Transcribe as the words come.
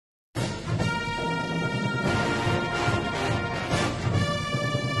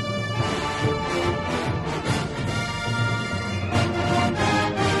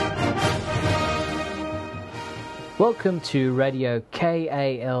Welcome to Radio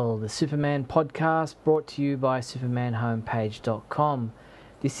KAL, the Superman podcast, brought to you by supermanhomepage.com.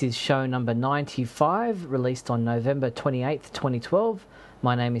 This is show number 95, released on November 28th, 2012.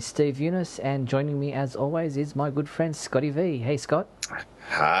 My name is Steve Eunice, and joining me as always is my good friend Scotty V. Hey, Scott.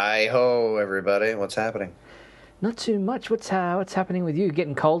 Hi-ho, everybody. What's happening? Not too much. What's happening with you?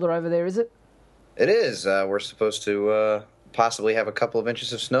 Getting colder over there, is it? It is. We're supposed to possibly have a couple of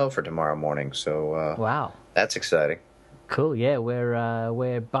inches of snow for tomorrow morning, so wow, that's exciting. Cool. Yeah,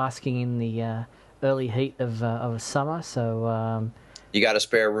 we're basking in the early heat of summer. So you got a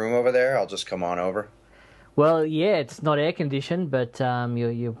spare room over there? I'll just come on over. Well, yeah, it's not air conditioned, but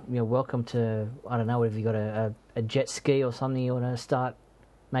you're welcome to. I don't know if you got a jet ski or something you want to start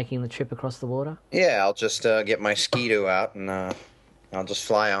making the trip across the water. Yeah, I'll just get my Ski-Doo out and I'll just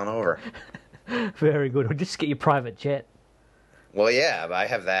fly on over. Very good. Or just get your private jet. Well, yeah, I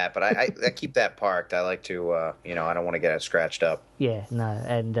have that, but I keep that parked. I like to, I don't want to get it scratched up. Yeah, no,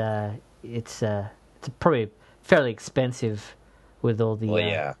 and it's probably fairly expensive with all the,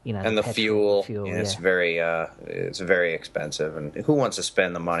 and the fuel. Yeah. It's very expensive, and who wants to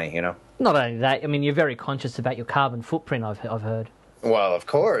spend the money, Not only that, I mean, you're very conscious about your carbon footprint, I've heard. Well, of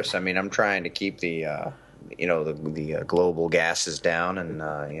course. I mean, I'm trying to keep the global gases down, and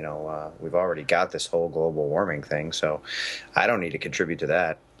we've already got this whole global warming thing, so I don't need to contribute to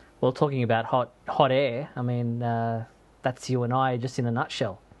that. Well, talking about hot air, I mean, that's you and I just in a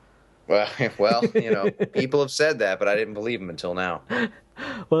nutshell. Well, people have said that, but I didn't believe them until now.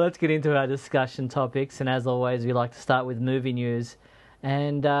 Well, let's get into our discussion topics, and as always, we like to start with movie news.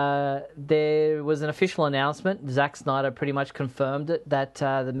 And there was an official announcement. Zack Snyder pretty much confirmed it, that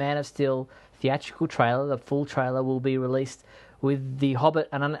the Man of Steel theatrical trailer, the full trailer, will be released with The Hobbit,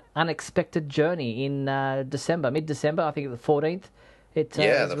 An Unexpected Journey in mid-December, I think the 14th. The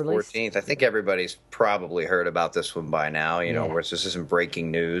 14th. I think everybody's probably heard about this one by now, where this isn't breaking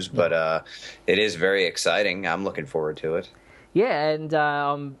news, but it is very exciting. I'm looking forward to it. Yeah, and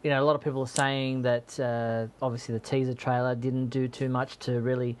a lot of people are saying that obviously the teaser trailer didn't do too much to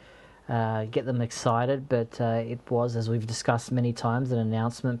really get them excited, but it was, as we've discussed many times, an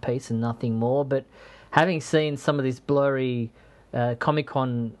announcement piece and nothing more. But having seen some of this blurry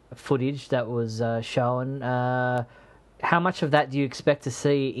Comic-Con footage that was shown, how much of that do you expect to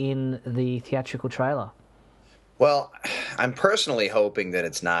see in the theatrical trailer? Well, I'm personally hoping that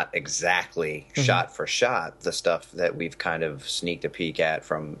it's not exactly shot for shot the stuff that we've kind of sneaked a peek at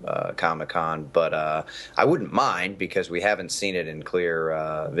from Comic-Con, but I wouldn't mind because we haven't seen it in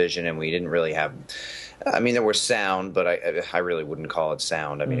clear vision, and we didn't really have. I mean, there was sound, but I really wouldn't call it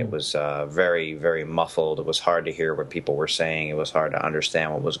sound. I mean, it was very, very muffled. It was hard to hear what people were saying. It was hard to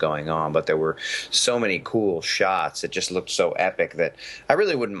understand what was going on. But there were so many cool shots. It just looked so epic that I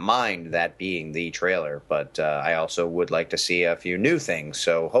really wouldn't mind that being the trailer. But I also would like to see a few new things.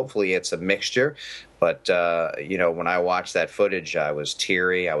 So hopefully it's a mixture. But, when I watched that footage, I was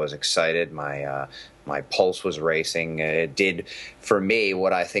teary. I was excited. My pulse was racing. It did, for me,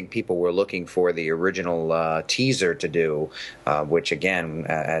 what I think people were looking for the original teaser to do, which, again,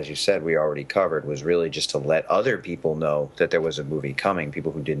 as you said, we already covered, was really just to let other people know that there was a movie coming,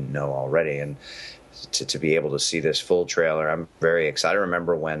 people who didn't know already. And to be able to see this full trailer, I'm very excited. I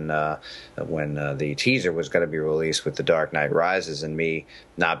remember when the teaser was going to be released with The Dark Knight Rises, and me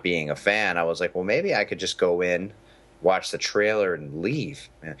not being a fan, I was like, well, maybe I could just go in, watch the trailer, and leave.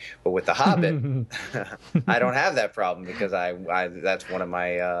 But with The Hobbit, I don't have that problem because that's one of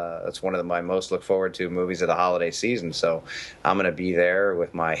my most look forward to movies of the holiday season. So I'm going to be there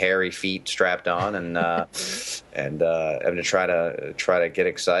with my hairy feet strapped on, and I'm going to try to get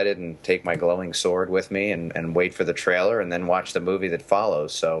excited and take my glowing sword with me and wait for the trailer and then watch the movie that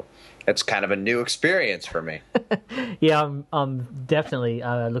follows. So it's kind of a new experience for me. Yeah, I'm definitely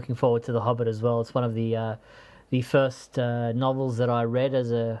looking forward to The Hobbit as well. It's one of the first novels that I read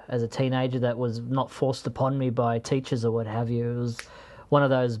as a teenager that was not forced upon me by teachers or what have you. It was one of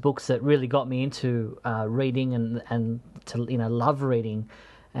those books that really got me into reading and to love reading.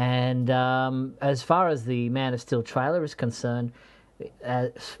 And as far as the Man of Steel trailer is concerned,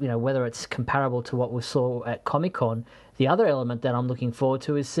 whether it's comparable to what we saw at Comic-Con, the other element that I'm looking forward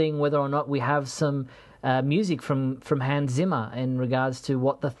to is seeing whether or not we have some music from Hans Zimmer in regards to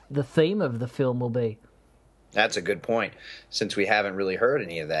what the theme of the film will be. That's a good point, since we haven't really heard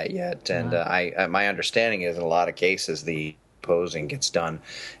any of that yet. And my understanding is in a lot of cases the composing gets done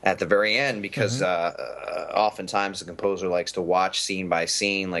at the very end because oftentimes the composer likes to watch scene by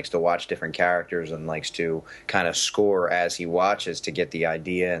scene, likes to watch different characters, and likes to kind of score as he watches to get the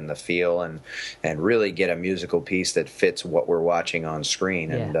idea and the feel and really get a musical piece that fits what we're watching on screen.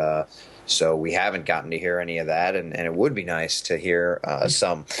 Yeah. And So we haven't gotten to hear any of that, and it would be nice to hear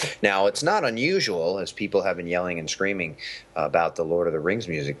some. Now, it's not unusual, as people have been yelling and screaming about the Lord of the Rings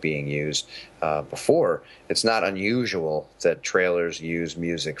music being used before. It's not unusual that trailers use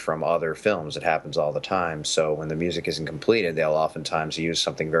music from other films. It happens all the time. So when the music isn't completed, they'll oftentimes use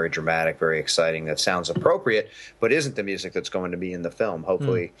something very dramatic, very exciting that sounds appropriate, but isn't the music that's going to be in the film.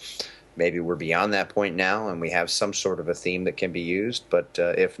 Hopefully, maybe we're beyond that point now and we have some sort of a theme that can be used. But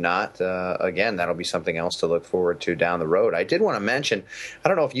if not, again, that'll be something else to look forward to down the road. I did want to mention, I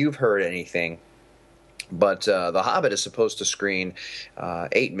don't know if you've heard anything, but The Hobbit is supposed to screen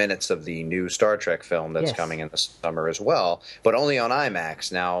 8 minutes of the new Star Trek film that's coming in the summer as well, but only on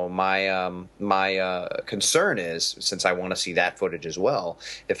IMAX. Now, my concern is, since I want to see that footage as well,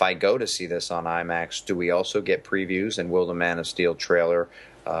 if I go to see this on IMAX, do we also get previews, and will the Man of Steel trailer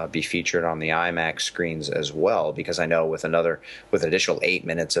be featured on the IMAX screens as well? Because I know with additional 8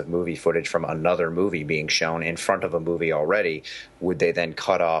 minutes of movie footage from another movie being shown in front of a movie already, would they then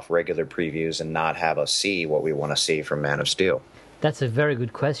cut off regular previews and not have us see what we want to see from Man of Steel? That's a very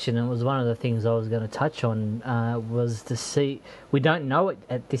good question, and it was one of the things I was going to touch on, was to see. We don't know it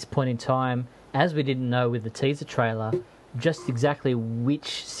at this point in time, as we didn't know with the teaser trailer, just exactly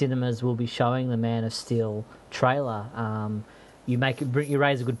which cinemas will be showing the Man of Steel trailer. You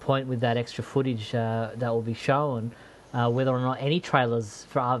raise a good point with that extra footage that will be shown. Whether or not any trailers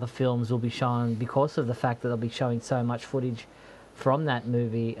for other films will be shown, because of the fact that they'll be showing so much footage from that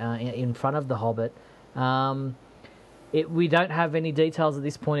movie in front of The Hobbit. We don't have any details at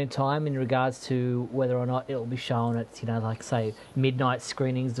this point in time in regards to whether or not it will be shown at, like, say, midnight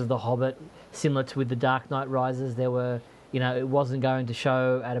screenings of The Hobbit, similar to with The Dark Knight Rises. There were, it wasn't going to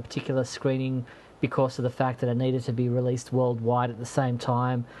show at a particular screening because of the fact that it needed to be released worldwide at the same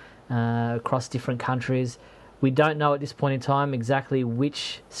time across different countries. We don't know at this point in time exactly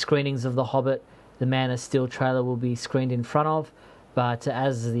which screenings of The Hobbit the Man of Steel trailer will be screened in front of, but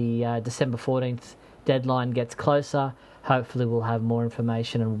as the December 14th deadline gets closer, hopefully we'll have more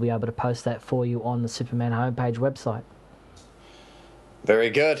information and we'll be able to post that for you on the Superman homepage website. Very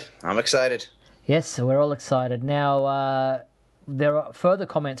good. I'm excited. Yes, so we're all excited. Now, there are further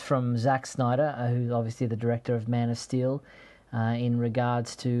comments from Zack Snyder, who's obviously the director of Man of Steel. In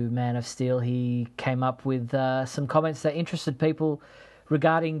regards to Man of Steel, he came up with some comments that interested people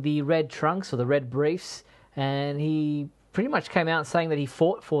regarding the red trunks or the red briefs, and he pretty much came out saying that he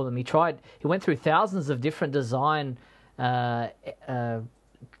fought for them. He went through thousands of different design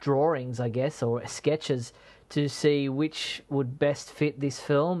drawings, I guess, or sketches to see which would best fit this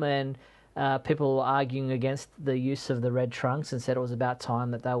film, and people were arguing against the use of the red trunks and said it was about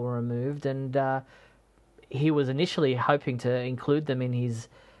time that they were removed, and he was initially hoping to include them in his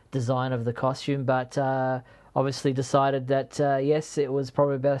design of the costume, but obviously decided that yes, it was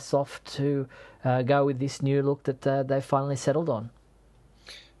probably best off to go with this new look that they finally settled on.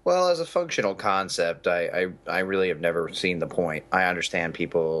 Well, as a functional concept, I really have never seen the point. I understand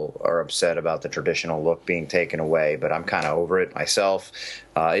people are upset about the traditional look being taken away, but I'm kind of over it myself.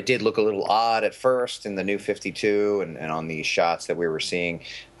 It did look a little odd at first in the New 52 and on these shots that we were seeing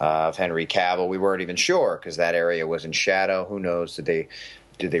of Henry Cavill. We weren't even sure because that area was in shadow. Who knows? Did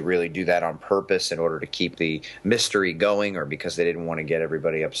they really do that on purpose in order to keep the mystery going, or because they didn't want to get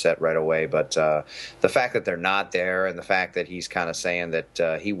everybody upset right away? But the fact that they're not there, and the fact that he's kind of saying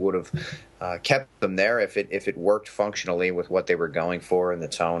that he would have kept them there if it worked functionally with what they were going for and the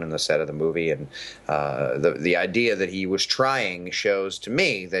tone and the set of the movie, and the idea that he was trying shows to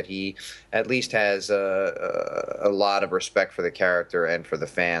me that he at least has a lot of respect for the character and for the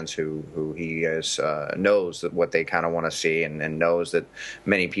fans who he knows that what they kind of want to see, and knows that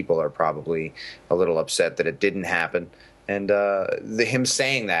many people are probably a little upset that it didn't happen. And him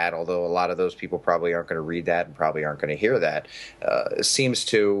saying that, although a lot of those people probably aren't going to read that and probably aren't going to hear that, seems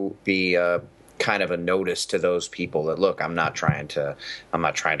to be kind of a notice to those people that, look, I'm not trying to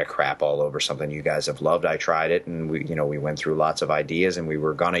crap all over something you guys have loved. I tried it, and we went through lots of ideas, and we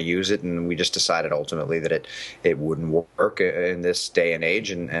were going to use it, and we just decided ultimately that it wouldn't work in this day and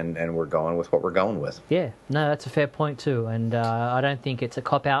age, and we're going with what we're going with. Yeah, no, that's a fair point too, and I don't think it's a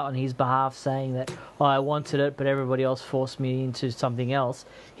cop out on his behalf saying that I wanted it, but everybody else forced me into something else.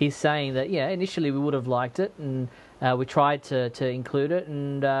 He's saying that initially we would have liked it, and we tried to include it,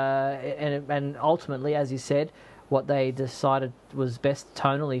 and ultimately, as you said, what they decided was best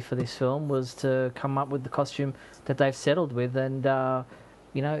tonally for this film was to come up with the costume that they've settled with, and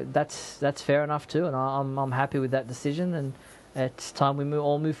that's fair enough too, and I'm happy with that decision, and it's time we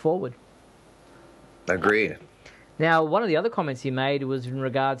all move forward. Agreed. Now, one of the other comments he made was in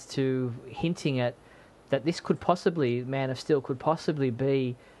regards to hinting at that this could possibly, Man of Steel could possibly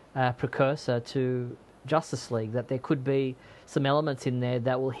be precursor to Justice League, that there could be some elements in there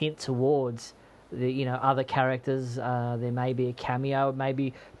that will hint towards the other characters. There may be a cameo,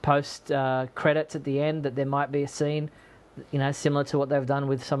 maybe post credits at the end, that there might be a scene, similar to what they've done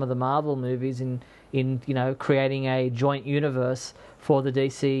with some of the Marvel movies in creating a joint universe for the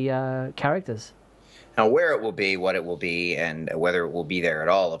DC characters. Now, where it will be, what it will be, and whether it will be there at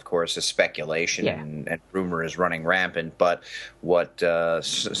all, of course, is speculation, and rumor is running rampant. But what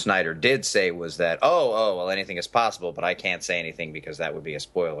Snyder did say was that, well, anything is possible, but I can't say anything because that would be a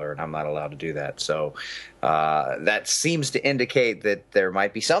spoiler, and I'm not allowed to do that. So that seems to indicate that there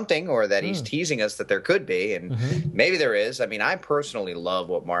might be something, or that he's teasing us that there could be, and maybe there is. I mean, I personally love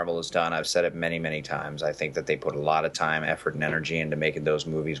what Marvel has done. I've said it many, many times. I think that they put a lot of time, effort, and energy into making those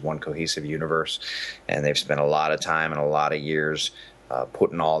movies one cohesive universe. And they've spent a lot of time and a lot of years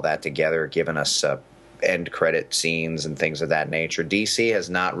putting all that together, giving us end credit scenes and things of that nature. DC has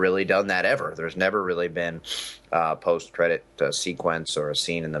not really done that ever. There's never really been post credit sequence or a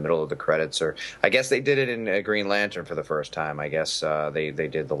scene in the middle of the credits. Or I guess they did it in Green Lantern for the first time. I guess they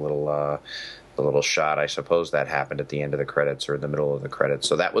did the little shot. I suppose that happened at the end of the credits or in the middle of the credits.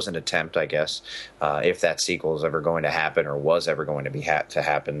 So that was an attempt, I guess, if that sequel is ever going to happen or was ever going to be to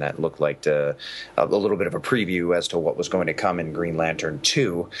happen. That looked like a little bit of a preview as to what was going to come in Green Lantern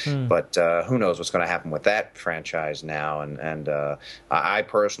 2. But who knows what's going to happen with that franchise now. And I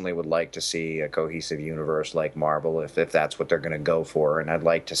personally would like to see a cohesive universe like Marvel if that's what they're going to go for. And I'd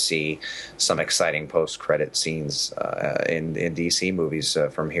like to see some exciting post-credit scenes in DC movies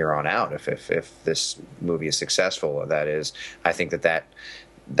from here on out if this movie is successful. That is, I think that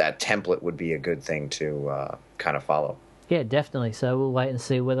template would be a good thing to kind of follow. Yeah, definitely. So we'll wait and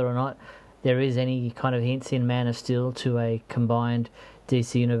see whether or not there is any kind of hints in Man of Steel to a combined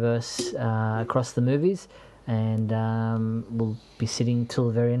DC universe across the movies, and we'll be sitting till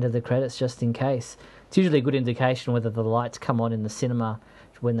the very end of the credits just in case. It's usually a good indication whether the lights come on in the cinema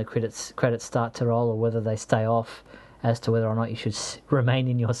when the credits start to roll, or whether they stay off, as to whether or not you should remain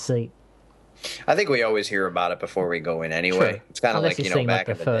in your seat. I think we always hear about it before we go in anyway. True. It's kind of like, back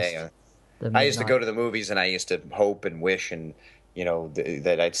in the day. I used to go to the movies and I used to hope and wish and,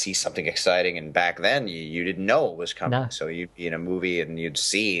 that I'd see something exciting. And back then you didn't know it was coming. No. So you'd be in a movie and you'd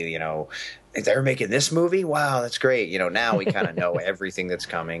see, they're making this movie? Wow, that's great. Now we kind of know everything that's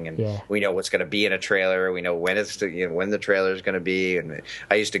coming, and we know what's going to be in a trailer. We know when when the trailer is going to be. And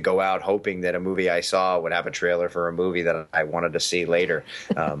I used to go out hoping that a movie I saw would have a trailer for a movie that I wanted to see later,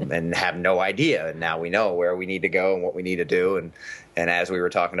 and have no idea. And now we know where we need to go and what we need to do. And as we were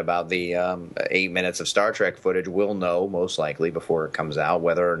talking about the 8 minutes of Star Trek footage, we'll know most likely before it comes out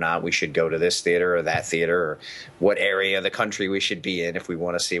whether or not we should go to this theater or that theater, or what area of the country we should be in if we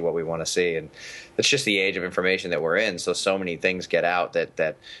want to see what we want to see. And it's just the age of information that we're in. So many things get out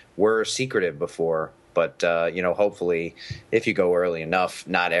that were secretive before. But, hopefully if you go early enough,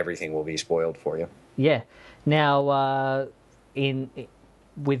 not everything will be spoiled for you. Yeah. Now,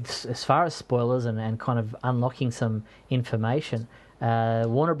 with as far as spoilers and kind of unlocking some information,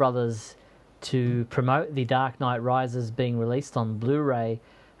 Warner Brothers, to promote The Dark Knight Rises being released on Blu-ray,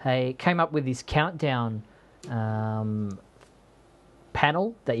 came up with this countdown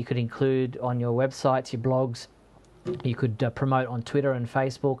panel that you could include on your websites, your blogs. You could promote on Twitter and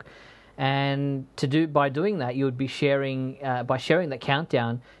Facebook, and by doing that, you would be sharing that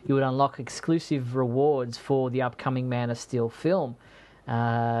countdown, you would unlock exclusive rewards for the upcoming Man of Steel film.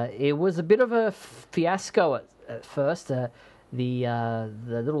 It was a bit of a fiasco at first. The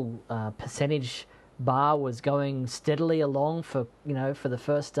little percentage bar was going steadily along for the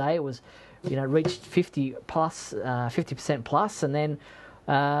first day. It was reached 50% plus, and then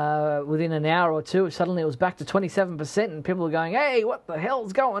within an hour or two, suddenly it was back to 27%, and people were going, "Hey, what the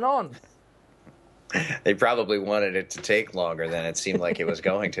hell's going on?" They probably wanted it to take longer than it seemed like it was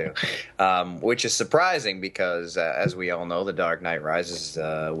going to, which is surprising because, as we all know, The Dark Knight Rises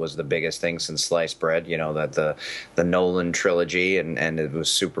was the biggest thing since sliced bread. That the Nolan trilogy, and it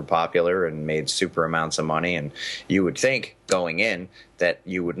was super popular and made super amounts of money. And you would think going in that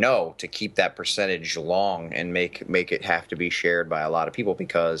you would know to keep that percentage long and make it have to be shared by a lot of people,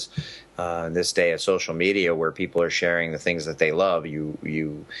 because this day of social media where people are sharing the things that they love,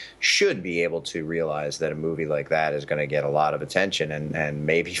 you should be able to realize that a movie like that is going to get a lot of attention and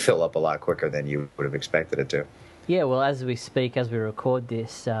maybe fill up a lot quicker than you would have expected it to. Yeah, well, as we record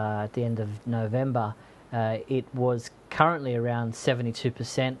this at the end of November, it was currently around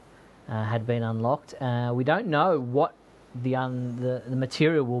 72% had been unlocked. We don't know what the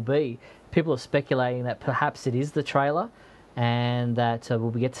material will be. People are speculating that perhaps it is the trailer, and that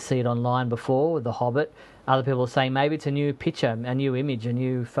we'll get to see it online before with The Hobbit. Other people are saying maybe it's a new picture, a new image, a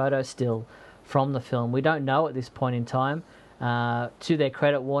new photo still from the film. We don't know at this point in time. To their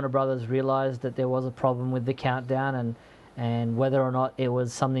credit, Warner Brothers realised that there was a problem with the countdown, and whether or not it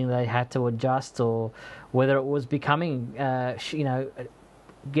was something they had to adjust, or whether it was becoming,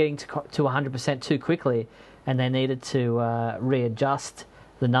 getting to 100% too quickly, and they needed to readjust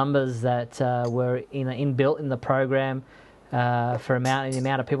the numbers that were inbuilt in the program for the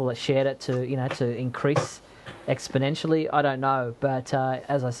amount of people that shared it to increase exponentially. I don't know, but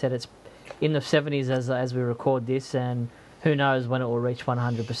as I said, it's in the 70s as we record this, and who knows when it will reach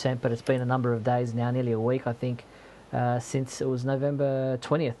 100%. But it's been a number of days now, nearly a week, I think, since it was November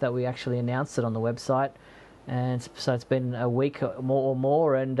 20th that we actually announced it on the website, and so it's been a week or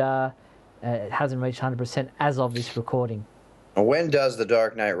more, and it hasn't reached 100% as of this recording. When does The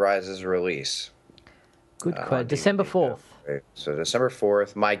Dark Knight Rises release? Good question. December 4th. So December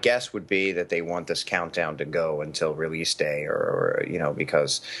 4th. My guess would be that they want this countdown to go until release day, or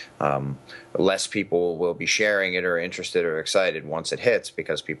because less people will be sharing it or interested or excited once it hits,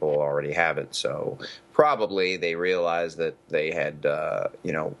 because people already have it. So probably they realized that they had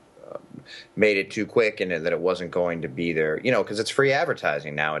made it too quick, and that it wasn't going to be there, because it's free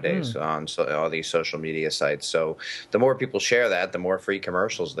advertising nowadays on all these social media sites. So the more people share that, the more free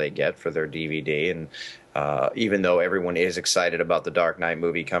commercials they get for their DVD. And even though everyone is excited about the Dark Knight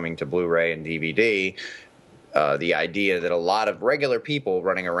movie coming to Blu-ray and DVD, the idea that a lot of regular people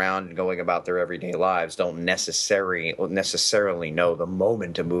running around and going about their everyday lives don't necessarily know the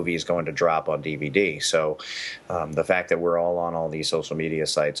moment a movie is going to drop on DVD. So the fact that we're all on all these social media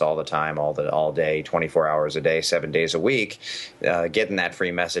sites all the time, all day, 24 hours a day, 7 days a week, getting that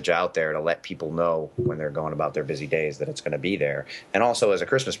free message out there to let people know when they're going about their busy days that it's going to be there. And also as a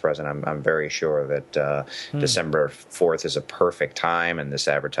Christmas present, I'm very sure that December 4th is a perfect time, and this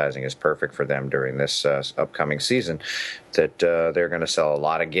advertising is perfect for them during this upcoming season, that they're going to sell a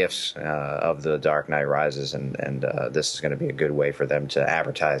lot of gifts of The Dark Knight Rises, and this is going to be a good way for them to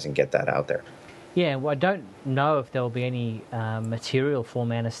advertise and get that out there. Yeah, well, I don't know if there will be any material for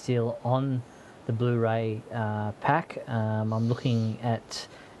Man of Steel on the Blu-ray pack. I'm looking at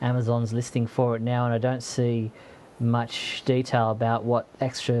Amazon's listing for it now, and I don't see much detail about what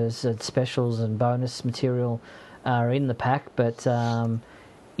extras and specials and bonus material are in the pack, but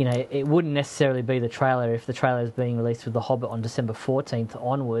it wouldn't necessarily be the trailer if the trailer is being released with The Hobbit on December 14th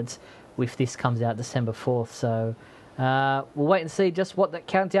onwards, if this comes out December 4th. So we'll wait and see just what that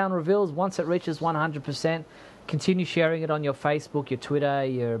countdown reveals once it reaches 100%. Continue sharing it on your Facebook, your Twitter,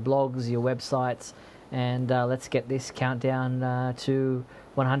 your blogs, your websites, and let's get this countdown to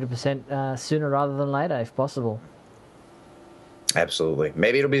 100% sooner rather than later, if possible. Absolutely.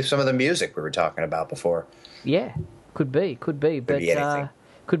 Maybe it'll be some of the music we were talking about before. Yeah, could be. But be anything.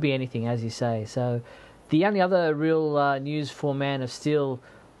 Could be anything, as you say. So the only other real news for Man of Steel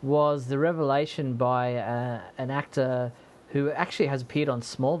was the revelation by an actor who actually has appeared on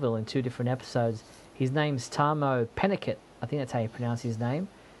Smallville in 2 different episodes. His name's Tahmoh Penikett. I think that's how you pronounce his name.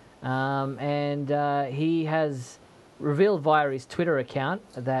 And he has revealed via his Twitter account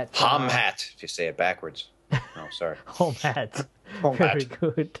that... Homhat, if you say it backwards. Oh, sorry. Homhat. Very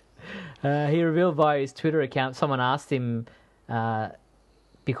good. He revealed via his Twitter account, someone asked him...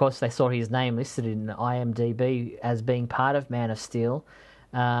 because they saw his name listed in IMDb as being part of Man of Steel,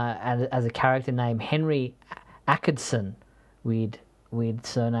 and as a character named Henry Ackerson, weird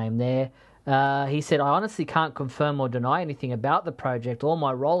surname there. He said, "I honestly can't confirm or deny anything about the project or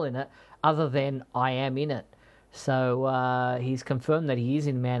my role in it, other than I am in it." So he's confirmed that he is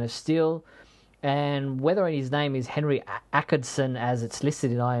in Man of Steel, and whether his name is Henry Ackerson as it's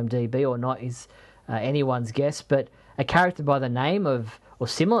listed in IMDb or not is anyone's guess. But a character by the name of, or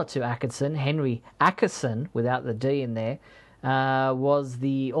similar to Ackerson, Henry Ackerson, without the D in there, was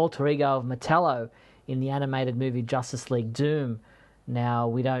the alter ego of Metallo in the animated movie Justice League Doom. Now,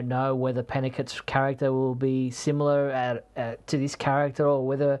 we don't know whether Penikett's character will be similar to this character, or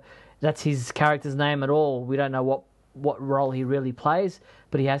whether that's his character's name at all. We don't know what role he really plays,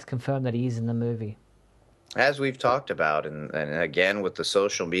 but he has confirmed that he is in the movie. As we've talked about, and again with the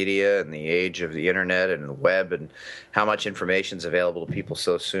social media and the age of the internet and the web and how much information is available to people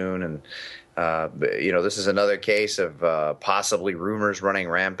so soon, and this is another case of possibly rumors running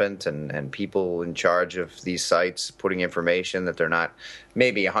rampant, and people in charge of these sites putting information that they're not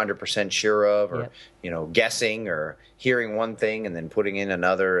maybe 100% sure of, or guessing or hearing one thing and then putting in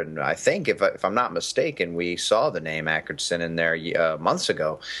another. And I think, if I'm not mistaken, we saw the name Ackerson in there months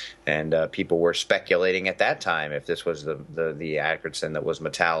ago, and people were speculating at that time if this was the Ackerson that was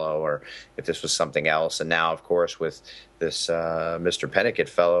Metallo, or if this was something else. And now, of course, with this Mr. Penikett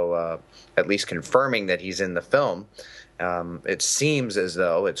fellow at least confirming that he's in the film. It seems as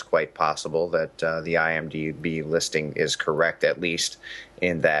though it's quite possible that the IMDb listing is correct, at least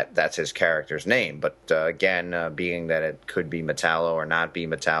in that that's his character's name. But again, being that it could be Metallo or not be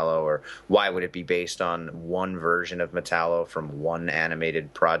Metallo, or why would it be based on one version of Metallo from one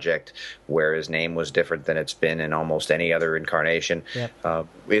animated project where his name was different than it's been in almost any other incarnation,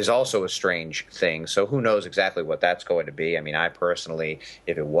 is also a strange thing. So who knows exactly what that's going to be. I mean, I personally,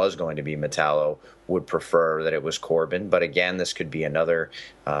 if it was going to be Metallo, would prefer that it was Corbin. But again, this could be another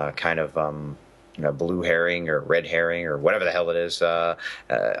kind of blue herring or red herring or whatever the hell it is,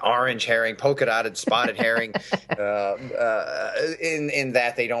 orange herring, polka dotted, spotted herring. In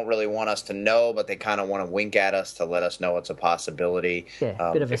that they don't really want us to know, but they kind of want to wink at us to let us know it's a possibility.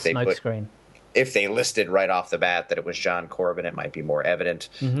 Yeah, bit of a smokescreen. If they listed right off the bat that it was John Corbin, it might be more evident.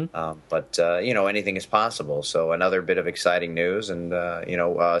 But anything is possible. So another bit of exciting news. And,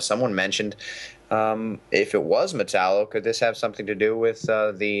 someone mentioned if it was Metallo, could this have something to do with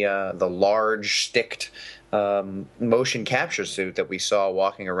the large sticked motion capture suit that we saw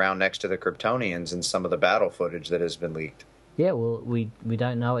walking around next to the Kryptonians in some of the battle footage that has been leaked? Yeah, well, we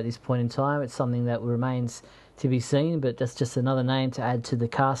don't know at this point in time. It's something that remains to be seen, but that's just another name to add to the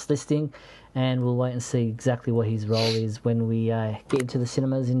cast listing. And we'll wait and see exactly what his role is when we get into the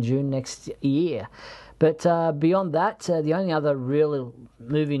cinemas in June next year. But beyond that, the only other real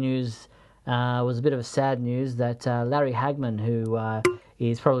movie news was a bit of a sad news that Larry Hagman, who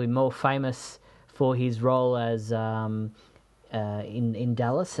is probably more famous for his role as in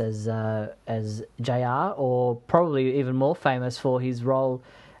Dallas as JR, or probably even more famous for his role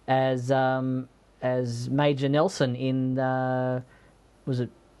as Major Nelson in was it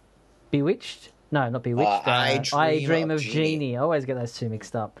Bewitched? No, not Bewitched. I Dream of Jeannie. I always get those two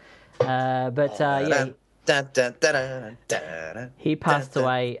mixed up. He passed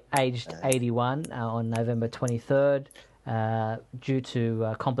away aged 81 on November 23rd due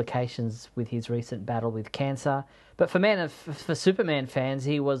to complications with his recent battle with cancer. But for Superman fans,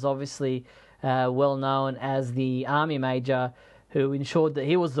 he was obviously well known as the Army Major who ensured that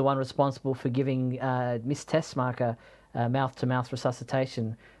he was the one responsible for giving Miss Tessmacher mouth-to-mouth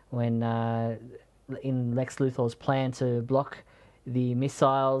resuscitation when in Lex Luthor's plan to block the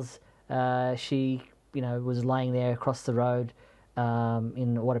missiles, she was laying there across the road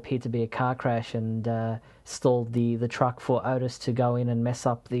in what appeared to be a car crash and stalled the truck for Otis to go in and mess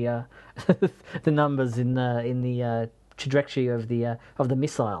up the the numbers in the trajectory of the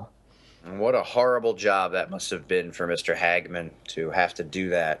missile. And what a horrible job that must have been for Mr. Hagman to have to do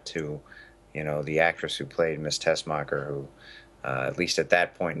that to, the actress who played Miss Tessmacher, who, at least at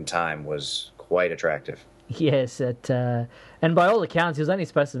that point in time, was quite attractive. Yes, and by all accounts, he was only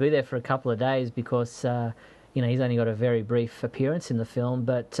supposed to be there for a couple of days because, he's only got a very brief appearance in the film.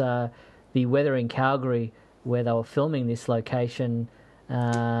 But the weather in Calgary, where they were filming this location,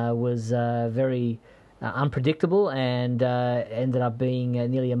 was very unpredictable, and ended up being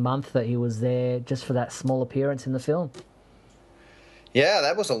nearly a month that he was there just for that small appearance in the film. Yeah,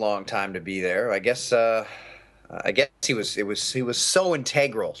 that was a long time to be there. I guess he was so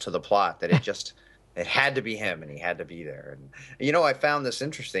integral to the plot that it had to be him, and he had to be there. And I found this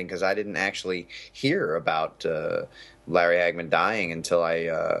interesting because I didn't actually hear about Larry Hagman dying until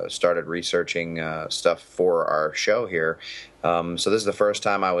I started researching stuff for our show here. So this is the first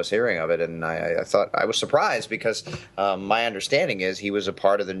time I was hearing of it, and I thought I was surprised because my understanding is he was a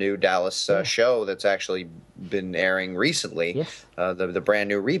part of the new Dallas show that's actually been airing recently, yes. The brand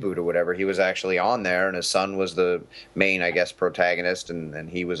new reboot or whatever. He was actually on there, and his son was the main, I guess, protagonist, and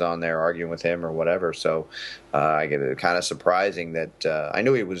he was on there arguing with him or whatever. So I get it kind of surprising that I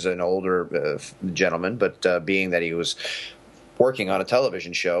knew he was an older gentleman, but being that he was working on a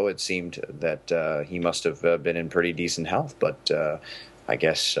television show, it seemed that he must have been in pretty decent health. But I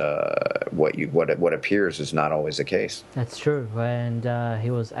guess what appears is not always the case. That's true, and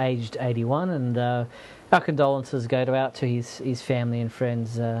he was aged 81, and our condolences go out to his family and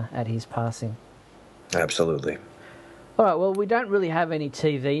friends at his passing. Absolutely. All right, well, we don't really have any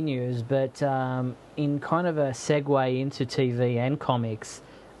TV news, but in kind of a segue into TV and comics,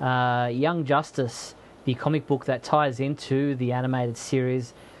 Young Justice, the comic book that ties into the animated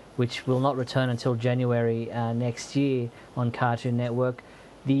series, which will not return until January next year on Cartoon Network.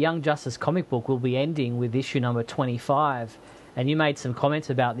 The Young Justice comic book will be ending with issue number 25, and you made some comments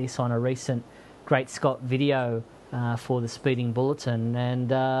about this on a recent Great Scott video for the Speeding Bulletin,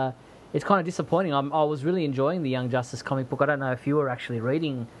 and it's kind of disappointing. I was really enjoying the Young Justice comic book. I don't know if you were actually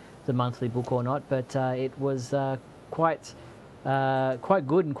reading the monthly book or not, but it was quite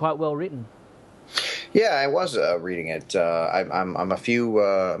good and quite well written. Yeah, I was reading it. I'm a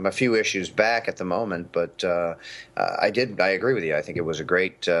few issues back at the moment, but I agree with you. I think it was a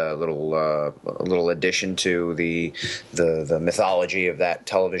great little addition to the mythology of that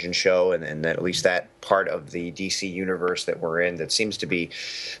television show, and at least that part of the DC universe that we're in that seems to be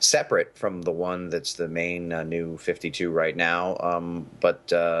separate from the one that's the main new 52 right now.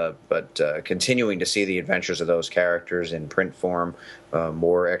 But continuing to see the adventures of those characters in print form,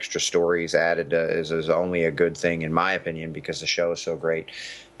 more extra stories added is only a good thing in my opinion, because the show is so great.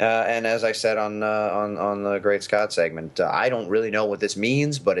 And as I said on the Great Scott segment, I don't really know what this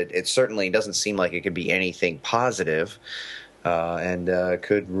means, but it certainly doesn't seem like it could be anything positive. And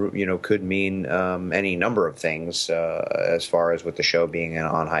could mean any number of things as far as with the show being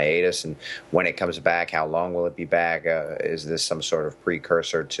on hiatus, and when it comes back, how long will it be back? Is this some sort of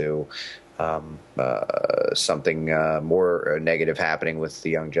precursor to something more negative happening with the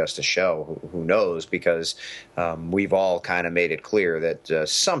Young Justice show? Who knows? Because we've all kind of made it clear that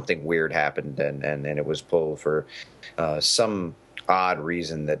something weird happened, and it was pulled for some odd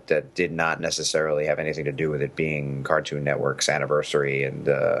reason that did not necessarily have anything to do with it being Cartoon Network's anniversary, and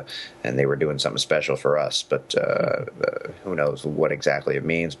they were doing something special for us. But who knows what exactly it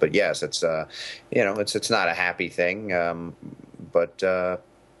means? But yes, it's it's not a happy thing. But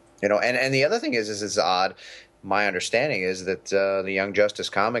and the other thing is it's odd. My understanding is that the Young Justice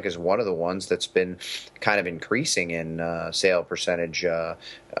comic is one of the ones that's been kind of increasing in sale percentage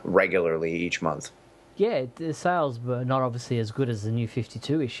regularly each month. Yeah, the sales were not obviously as good as the new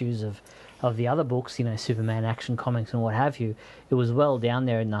 52 issues of the other books, Superman Action Comics and what have you. It was well down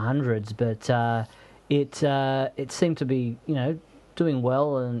there in the hundreds, but it seemed to be, doing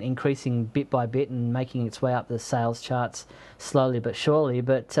well and increasing bit by bit and making its way up the sales charts slowly but surely.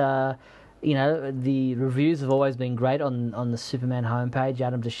 But, the reviews have always been great on the Superman homepage.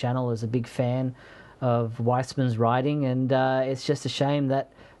 Adam DeChannel is a big fan of Weisman's writing, and it's just a shame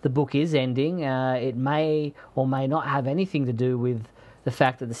that the book is ending. It may or may not have anything to do with the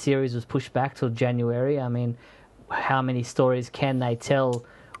fact that the series was pushed back till January. I mean, how many stories can they tell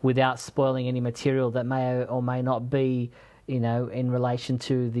without spoiling any material that may or may not be, in relation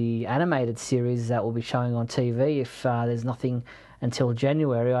to the animated series that will be showing on TV? If there's nothing until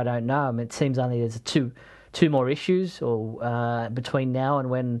January, I don't know. I mean, it seems only there's two more issues or between now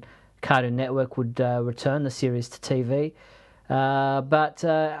and when Cartoon Network would return the series to TV. But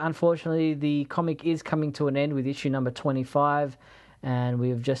unfortunately, the comic is coming to an end with issue number 25, and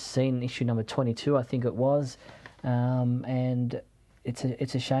we've just seen issue number 22, I think it was. And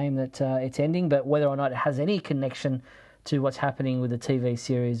it's a shame that it's ending, but whether or not it has any connection to what's happening with the TV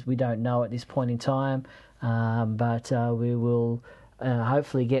series, we don't know at this point in time. But we will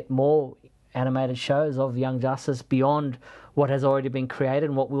hopefully get more animated shows of Young Justice beyond what has already been created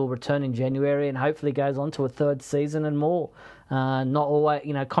and what will return in January, and hopefully goes on to a third season and more. Not always,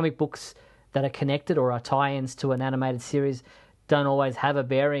 comic books that are connected or are tie-ins to an animated series don't always have a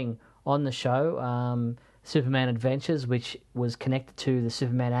bearing on the show. Superman Adventures, which was connected to the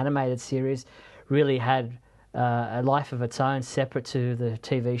Superman animated series, really had a life of its own separate to the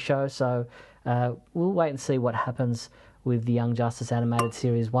TV show. So we'll wait and see what happens with the Young Justice animated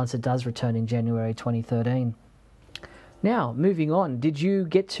series once it does return in January 2013. Now, moving on, did you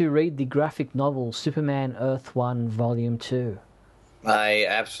get to read the graphic novel Superman Earth 1 Volume 2? I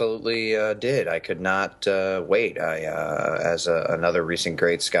absolutely did. I could not wait. As another recent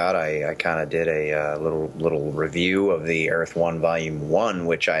Great Scott, I kind of did a little review of the Earth 1 Volume 1,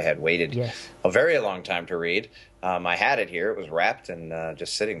 which I had waited a very long time to read. I had it here. It was wrapped and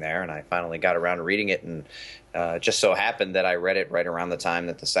just sitting there, and I finally got around to reading it, and just so happened that I read it right around the time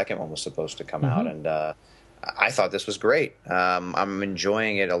that the second one was supposed to come out, and I thought this was great. I'm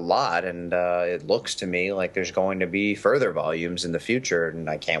enjoying it a lot, and it looks to me like there's going to be further volumes in the future, and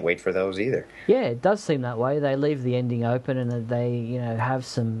I can't wait for those either. Yeah, it does seem that way. They leave the ending open, and they have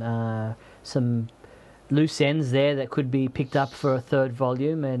some loose ends there that could be picked up for a third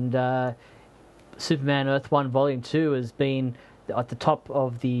volume. And Superman Earth 1 Volume 2 has been at the top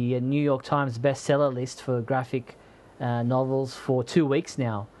of the New York Times bestseller list for graphic novels for 2 weeks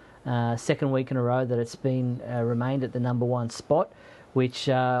now. Second week in a row that it's been remained at the number one spot, which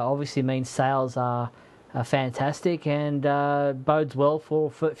obviously means sales are fantastic and bodes well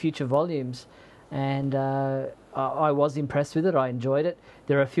for future volumes. And I was impressed with it. I enjoyed it.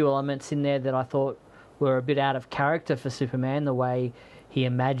 There are a few elements in there that I thought were a bit out of character for Superman, the way he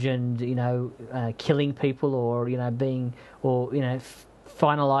imagined, killing people or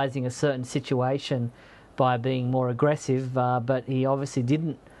finalizing a certain situation by being more aggressive. But he obviously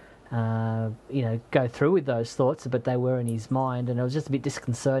didn't go through with those thoughts, but they were in his mind, and it was just a bit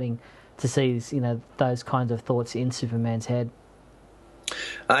disconcerting to see, those kinds of thoughts in Superman's head.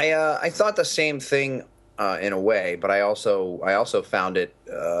 I thought the same thing in a way, but I also found it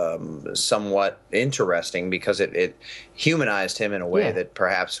somewhat interesting because it humanized him in a way that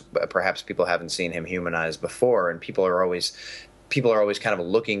perhaps people haven't seen him humanized before, and people are always kind of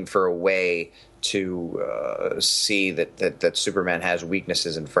looking for a way to see that Superman has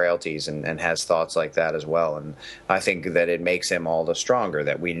weaknesses and frailties and has thoughts like that as well. And I think that it makes him all the stronger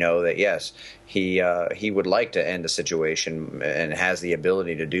that we know that, yes, he would like to end the situation and has the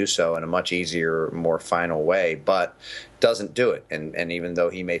ability to do so in a much easier, more final way, but doesn't do it. And even though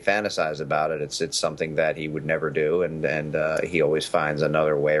he may fantasize about it, it's something that he would never do, and he always finds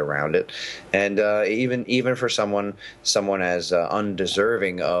another way around it. And even for someone as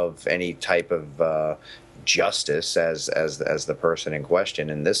undeserving of any type of justice as the person in question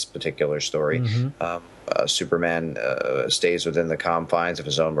in this particular story, Superman stays within the confines of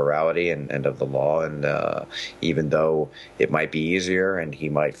his own morality and of the law, and even though it might be easier and he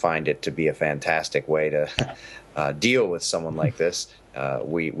might find it to be a fantastic way to deal with someone like this,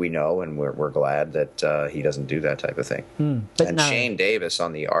 we know, and we're glad that he doesn't do that type of thing. And Shane Davis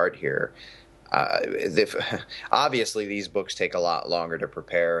on the art here, obviously these books take a lot longer to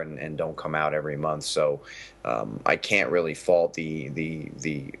prepare and don't come out every month, so I can't really fault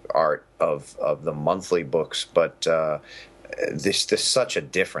the art of the monthly books, but there's such a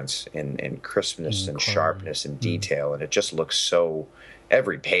difference in crispness and sharpness and detail, and it just looks so.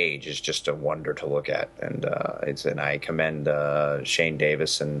 Every page is just a wonder to look at, and I commend Shane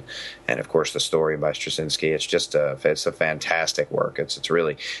Davis and of course the story by Straczynski. It's a fantastic work. It's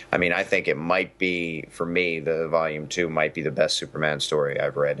really, I mean, I think it might be, for me, the volume 2 might be the best Superman story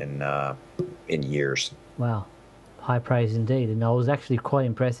I've read in years. Wow, high praise indeed. And I was actually quite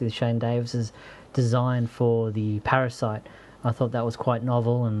impressed with Shane Davis's design for the Parasite. I thought that was quite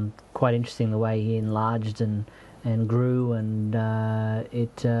novel and quite interesting, the way he enlarged and grew, and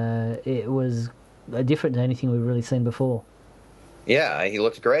it was different to anything we've really seen before. Yeah, he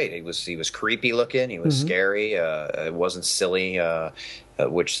looked great. He was creepy looking. He was scary. It wasn't silly,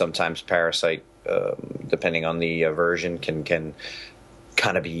 which sometimes Parasite, depending on the version, can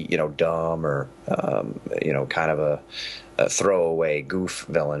kind of be dumb or kind of a throwaway goof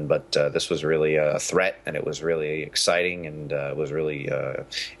villain, but this was really a threat, and it was really exciting, and it was really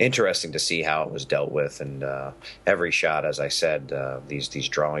interesting to see how it was dealt with. And every shot, as I said, these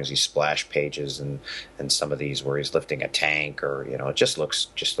drawings, these splash pages, and some of these where he's lifting a tank, or it just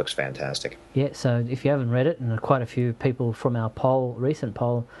looks fantastic. Yeah. So if you haven't read it, and quite a few people from our recent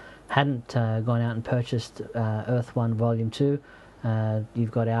poll hadn't gone out and purchased Earth 1 Volume 2,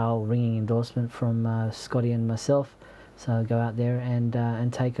 you've got our ringing endorsement from Scotty and myself. So go out there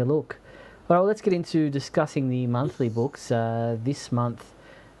and take a look. All right, well, let's get into discussing the monthly books. This month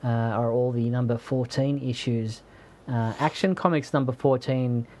are all the number 14 issues. Action Comics number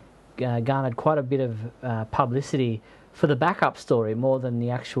 14 garnered quite a bit of publicity for the backup story, more than the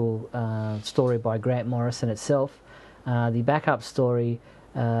actual story by Grant Morrison itself. The backup story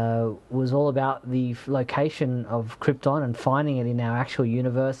was all about the location of Krypton and finding it in our actual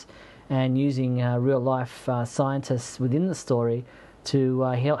universe, and using real-life scientists within the story to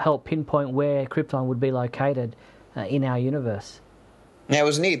help pinpoint where Krypton would be located in our universe. Yeah, it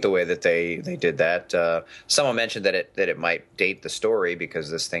was neat the way that they did that. Someone mentioned that it might date the story because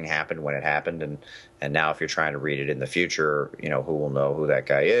this thing happened when it happened, and now if you're trying to read it in the future, who will know who that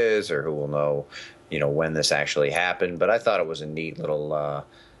guy is, or who will know, when this actually happened. But I thought it was a neat little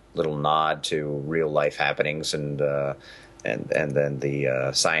nod to real life happenings, and then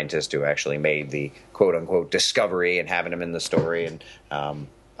the scientist who actually made the quote unquote discovery and having him in the story, and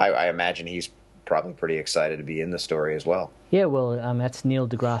I imagine he's probably pretty excited to be in the story as well. Yeah, well, that's Neil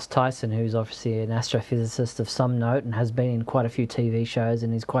deGrasse Tyson, who's obviously an astrophysicist of some note and has been in quite a few TV shows,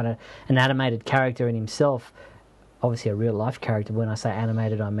 and he's quite an animated character in himself. Obviously a real-life character. When I say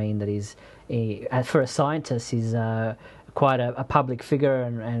animated, I mean that for a scientist, he's quite a public figure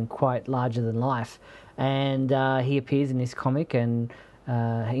and quite larger than life. And he appears in this comic and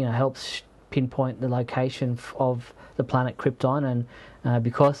helps pinpoint the location of the planet Krypton, and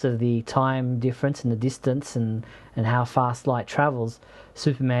because of the time difference and the distance and how fast light travels,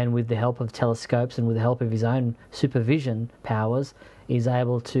 Superman, with the help of telescopes and with the help of his own supervision powers, is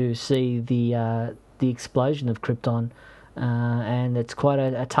able to see the explosion of Krypton, and it's quite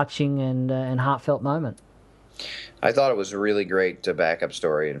a touching and heartfelt moment. I thought it was a really great backup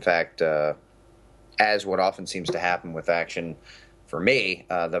story. In fact, as what often seems to happen with Action for me,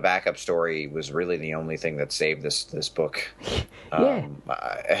 the backup story was really the only thing that saved this book. Yeah.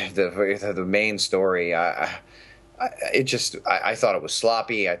 The main story, I thought it was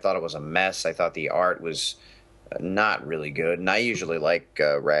sloppy. I thought it was a mess. I thought the art was not really good. And I usually like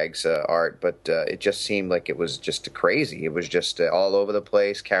Rag's art, but it just seemed like it was just crazy. It was just all over the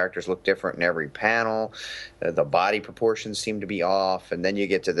place. Characters look different in every panel. The body proportions seem to be off. And then you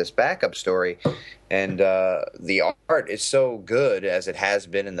get to this backup story, and the art is so good, as it has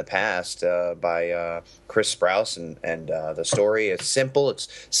been in the past, by Chris Sprouse, and the story is simple, it's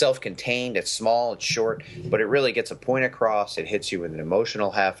self-contained, it's small, it's short, but it really gets a point across. It hits you with an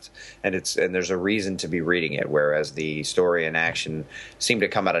emotional heft, and there's a reason to be reading it, whereas the story and action seem to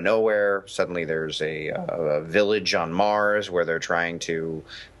come out of nowhere. Suddenly there's a village on Mars where they're trying to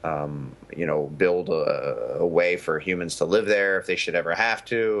build a way for humans to live there if they should ever have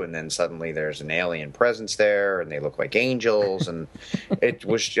to, and then suddenly there's an alien presence there, and they look like angels, and it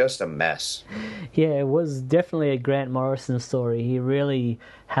was just a mess. Yeah, it was definitely a Grant Morrison story. He really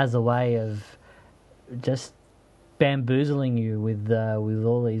has a way of just bamboozling you with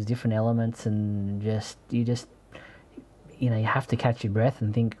all these different elements, and you have to catch your breath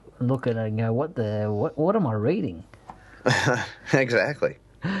and look at it and go, what am I reading? Exactly.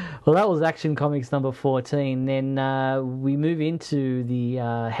 Well, that was Action Comics number 14. Then we move into the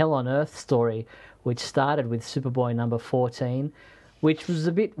Hell on Earth story, which started with Superboy number 14, which was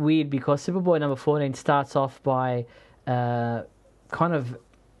a bit weird because Superboy number 14 starts off by kind of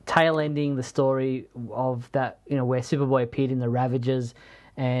tail-ending the story of that, where Superboy appeared in the Ravagers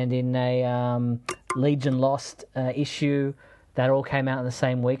and in a Legion Lost issue that all came out in the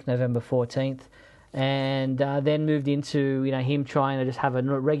same week, November 14th. And then moved into him trying to just have a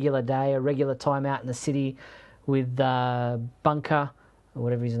regular day, a regular time out in the city with Bunker, or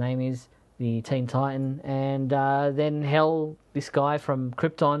whatever his name is, the Teen Titan, and then Hell, this guy from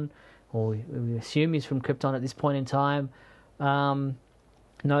Krypton, or we assume he's from Krypton at this point in time, noticed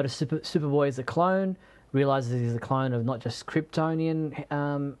Superboy is a clone, realizes he's a clone of not just Kryptonian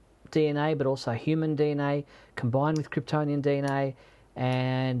DNA, but also human DNA combined with Kryptonian DNA,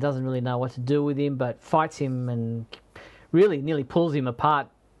 and doesn't really know what to do with him, but fights him and really nearly pulls him apart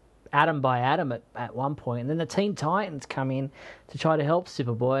atom by atom at one point. And then the Teen Titans come in to try to help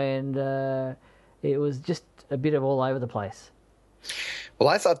Superboy, and it was just a bit of all over the place. Well,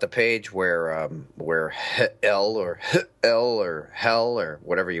 I thought the page where Hell or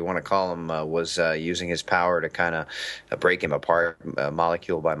whatever you want to call him was using his power to kind of break him apart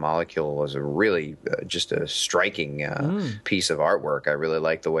molecule by molecule was a really just a striking piece of artwork. I really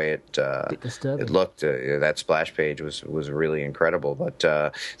liked the way it looked. That splash page was really incredible. But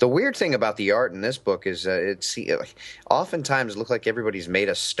the weird thing about the art in this book is it oftentimes look like everybody's made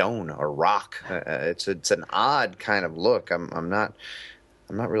of stone or rock. It's an odd kind of look. I'm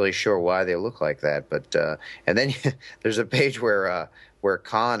not really sure why they look like that, but and then there's a page where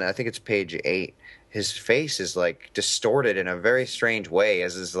Khan, I think it's page 8, his face is like distorted in a very strange way,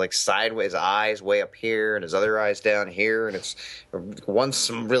 as his like sideways eyes way up here and his other eyes down here, and it's one's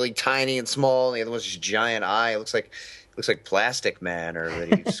really tiny and small, and the other one's just giant eye. It looks like Plastic Man, or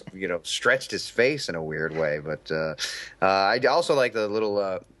that he's stretched his face in a weird way. But I also like the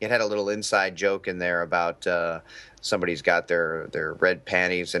little. It had a little inside joke in there about somebody's got their red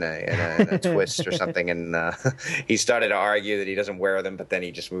panties in a twist or something, and he started to argue that he doesn't wear them, but then he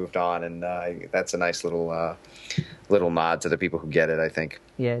just moved on, and that's a nice little nod to the people who get it, I think.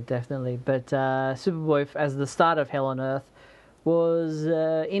 Yeah, definitely. But Superboy, as the start of Hell on Earth, was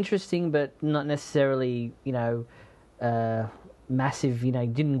interesting, but not necessarily, massive.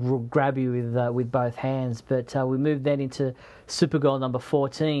 Didn't grab you with both hands. But we moved then into Supergirl number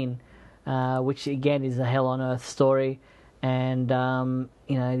 14. Which again is a Hell on Earth story, and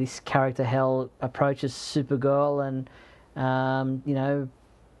this character Hell approaches Supergirl and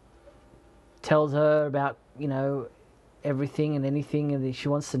tells her about everything and anything that she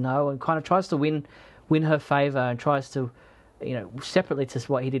wants to know, and kind of tries to win her favor, and tries to separately to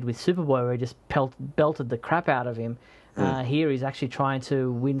what he did with Superboy, where he just belted the crap out of him. Here he's actually trying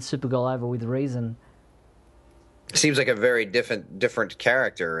to win Supergirl over with reason. Seems like a very different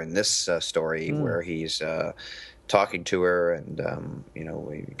character in this story, where he's talking to her, and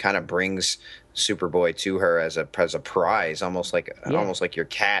he kind of brings Superboy to her as a prize, almost like your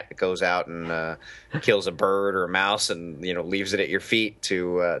cat that goes out and kills a bird or a mouse and leaves it at your feet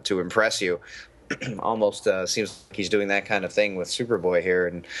to impress you. Almost seems like he's doing that kind of thing with Superboy here,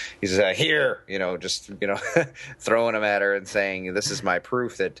 and he's here, throwing him at her and saying, "This is my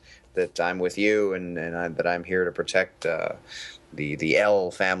proof that I'm with you, and that I'm here to protect the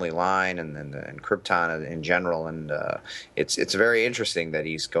L family line and Krypton in general, and it's very interesting that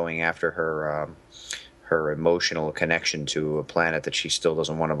he's going after her emotional connection to a planet that she still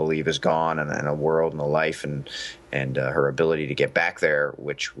doesn't want to believe is gone, and a world and a life, and her ability to get back there,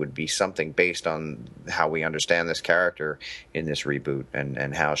 which would be something based on how we understand this character in this reboot,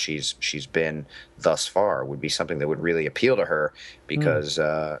 and how she's been thus far, would be something that would really appeal to her, because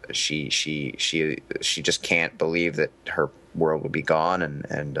she just can't believe that her world would be gone,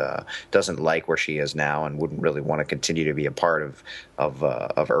 and doesn't like where she is now, and wouldn't really want to continue to be a part of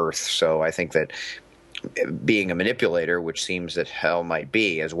Earth. So I think that being a manipulator, which seems that Hell might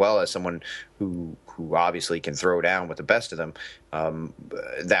be, as well as someone who obviously can throw down with the best of them,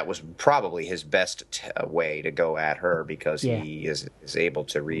 that was probably his best way to go at her, because he is able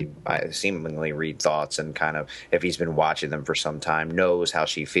to seemingly read thoughts, and kind of, if he's been watching them for some time, knows how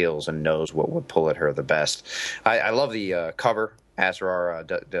she feels and knows what would pull at her the best. I love the cover, Azrar,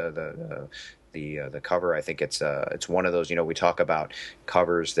 the cover. I think it's one of those, we talk about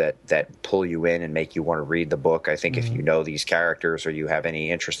covers that pull you in and make you want to read the book. I think if you know these characters, or you have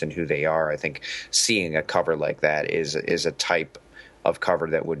any interest in who they are, I think seeing a cover like that is a type of cover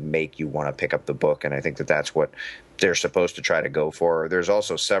that would make you want to pick up the book, and I think that that's what they're supposed to try to go for. There's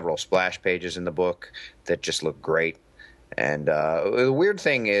also several splash pages in the book that just look great, and the weird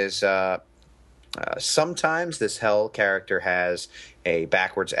thing is, sometimes this Hell character has a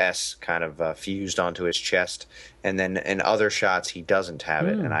backwards S kind of fused onto his chest, and then in other shots he doesn't have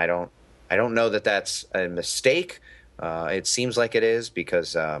it, and I don't know that that's a mistake. It seems like it is,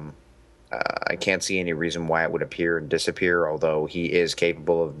 because I can't see any reason why it would appear and disappear, although he is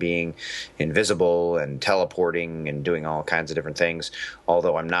capable of being invisible and teleporting and doing all kinds of different things,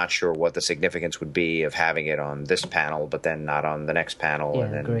 although I'm not sure what the significance would be of having it on this panel but then not on the next panel,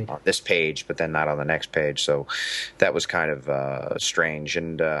 and then on this page but then not on the next page. So that was kind of strange.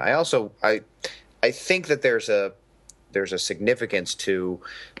 And I think that there's a significance to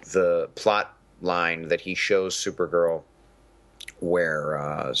the plot line that he shows Supergirl, where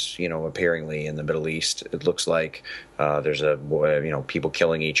apparently in the Middle East, it looks like there's a boy, people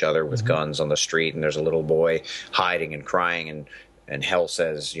killing each other with guns on the street, and there's a little boy hiding and crying, and Hell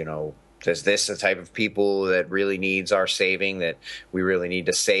says, is this the type of people that really needs our saving, that we really need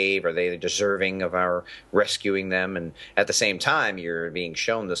to save? Are they deserving of our rescuing them? And at the same time, you're being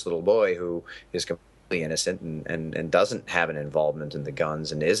shown this little boy who is completely innocent and doesn't have an involvement in the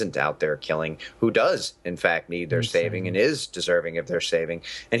guns, and isn't out there killing, who does in fact need their saving and is deserving of their saving,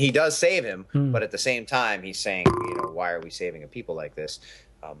 and he does save him. But at the same time, he's saying, why are we saving a people like this?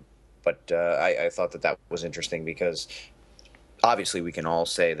 But I thought that was interesting, because obviously we can all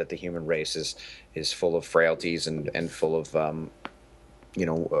say that the human race is full of frailties and full of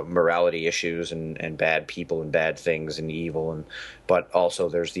morality issues and bad people and bad things and evil, but also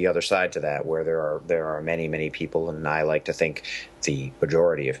there's the other side to that, where there are many people, and I like to think the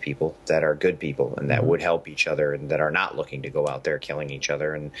majority of people that are good people and that would help each other, and that are not looking to go out there killing each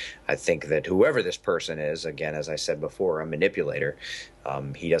other. And I think that whoever this person is, again, as I said before, a manipulator,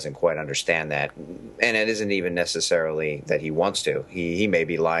 he doesn't quite understand that, and it isn't even necessarily that he wants to. He may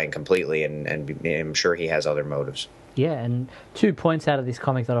be lying completely, and I'm sure he has other motives. Yeah, and 2 points out of this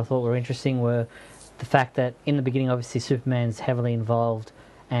comic that I thought were interesting were the fact that in the beginning, obviously, Superman's heavily involved,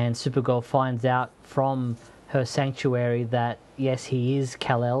 and Supergirl finds out from her sanctuary that, yes, he is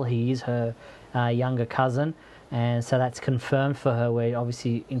Kal-El, he is her younger cousin, and so that's confirmed for her, where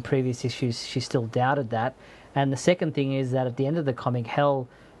obviously in previous issues she still doubted that. And the second thing is that at the end of the comic, Hell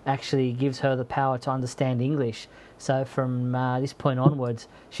actually gives her the power to understand English, so from this point onwards,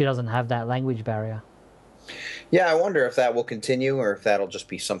 she doesn't have that language barrier. Yeah, I wonder if that will continue, or if that'll just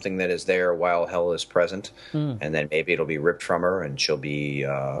be something that is there while Hell is present, and then maybe it'll be ripped from her, and she'll be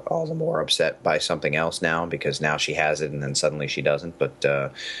all the more upset by something else now, because now she has it and then suddenly she doesn't. But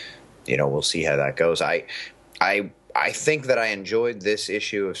we'll see how that goes. I think that I enjoyed this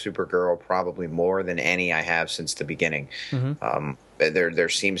issue of Supergirl probably more than any I have since the beginning. There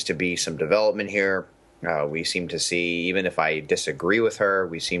seems to be some development here. We seem to see, even if I disagree with her,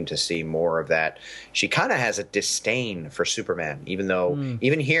 we seem to see more of that. She kind of has a disdain for Superman, even though,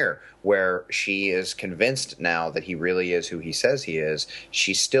 even here, where she is convinced now that he really is who he says he is,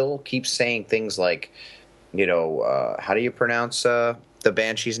 she still keeps saying things like, how do you pronounce the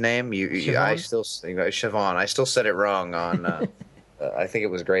Banshee's name? Siobhan. I still said it wrong on, I think it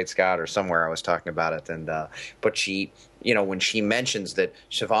was Great Scott or somewhere I was talking about it. And but she, when she mentions that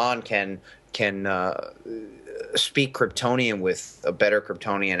Siobhan can speak Kryptonian with a better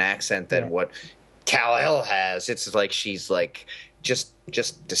Kryptonian accent than what Kal-El has, it's like she's like just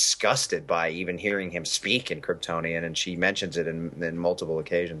just disgusted by even hearing him speak in Kryptonian, and she mentions it in multiple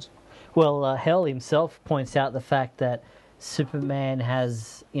occasions. Well, Hell himself points out the fact that Superman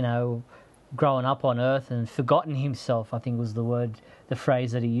has, grown up on Earth and forgotten himself, I think was the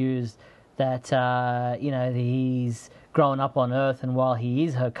phrase that he used, that, he's grown up on Earth, and while he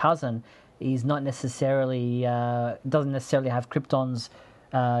is her cousin, he's not necessarily, doesn't necessarily have Krypton's,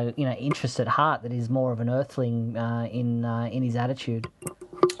 interest at heart, that he's more of an Earthling in his attitude.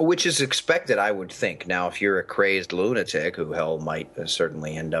 Which is expected, I would think. Now, if you're a crazed lunatic, who Hell might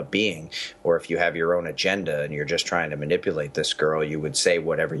certainly end up being, or if you have your own agenda and you're just trying to manipulate this girl, you would say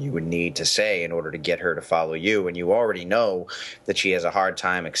whatever you would need to say in order to get her to follow you. And you already know that she has a hard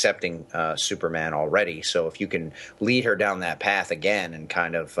time accepting Superman already. So if you can lead her down that path again and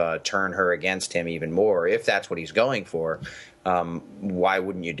kind of turn her against him even more, if that's what he's going for, why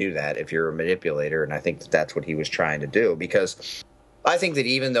wouldn't you do that if you're a manipulator? And I think that that's what he was trying to do, because I think that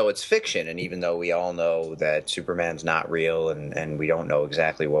even though it's fiction, and even though we all know that Superman's not real, and we don't know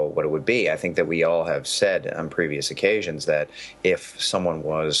exactly what it would be, I think that we all have said on previous occasions that if someone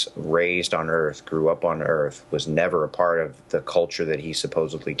was raised on Earth, grew up on Earth, was never a part of the culture that he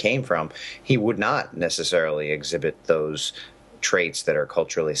supposedly came from, he would not necessarily exhibit those traits that are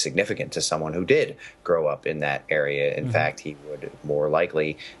culturally significant to someone who did grow up in that area. In fact, he would more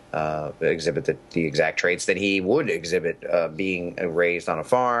likely exhibit the exact traits that he would exhibit being raised on a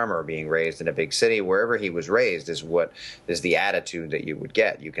farm or being raised in a big city. Wherever he was raised is the attitude that you would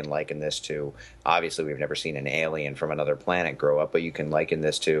get. You can liken this to, obviously we've never seen an alien from another planet grow up, but you can liken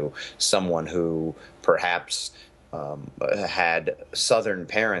this to someone who perhaps had Southern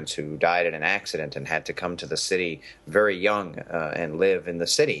parents who died in an accident and had to come to the city very young and live in the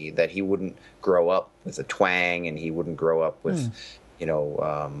city, that he wouldn't grow up with a twang, and he wouldn't grow up with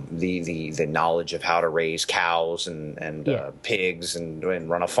the knowledge of how to raise cows and pigs and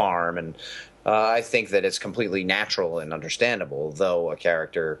run a farm. And I think that it's completely natural and understandable, though a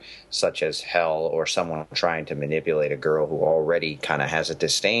character such as Hell, or someone trying to manipulate a girl who already kind of has a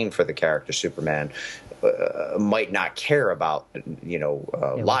disdain for the character Superman, might not care about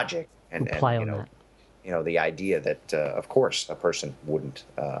logic and play on that. The idea that of course a person wouldn't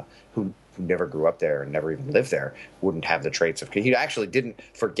who never grew up there and never even lived there wouldn't have the traits of, he actually didn't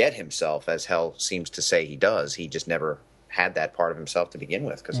forget himself, as Hell seems to say he does. He just never had that part of himself to begin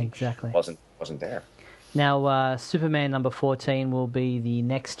with, because he wasn't there. Now, Superman number 14 will be the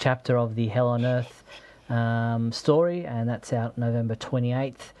next chapter of the Hell on Earth story, and that's out November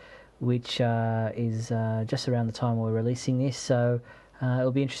 28th, which is just around the time we're releasing this. So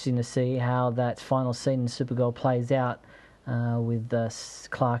it'll be interesting to see how that final scene in Supergirl plays out with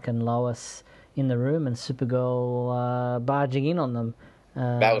Clark and Lois in the room, and Supergirl barging in on them.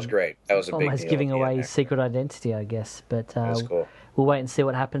 That was great. That was a big deal. Almost giving away his secret identity, I guess. But that was cool. We'll wait and see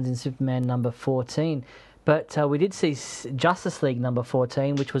what happens in Superman number 14. But we did see Justice League number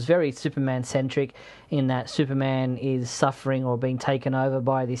 14, which was very Superman-centric, in that Superman is suffering or being taken over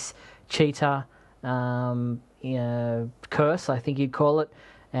by this cheetah curse, I think you'd call it,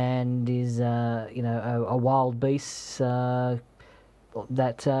 and is a wild beast that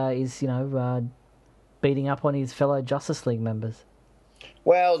is beating up on his fellow Justice League members.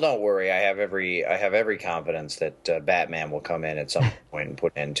 Well, don't worry. I have every confidence that Batman will come in at some point and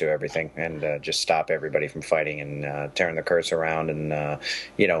put an end to everything, and just stop everybody from fighting and tearing the curse around, and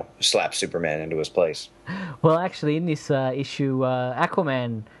slap Superman into his place. Well, actually, in this issue,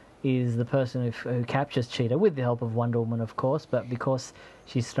 Aquaman is the person who captures Cheetah, with the help of Wonder Woman, of course, but because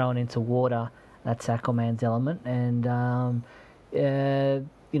she's thrown into water, that's Aquaman's element, and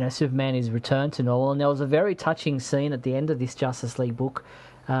Superman is returned to normal. And there was a very touching scene at the end of this Justice League book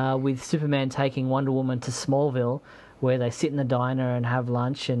with Superman taking Wonder Woman to Smallville, where they sit in the diner and have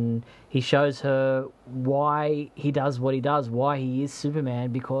lunch, and he shows her why he does what he does, why he is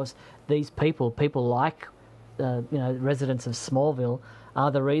Superman, because these people like residents of Smallville, are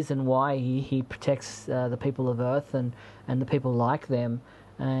the reason why he protects the people of Earth and the people like them.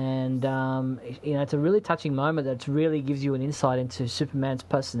 And it's a really touching moment that really gives you an insight into Superman's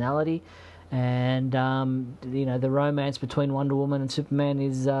personality, and the romance between Wonder Woman and Superman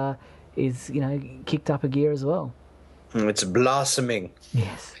is kicked up a gear as well. It's blossoming.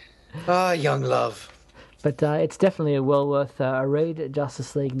 Yes. Young love. But it's definitely well worth a read.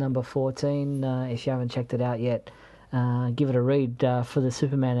 Justice League number 14. If you haven't checked it out yet, give it a read for the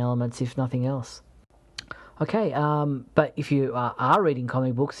Superman elements, if nothing else. Okay, but if you are reading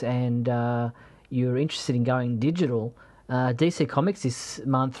comic books and you're interested in going digital, DC Comics this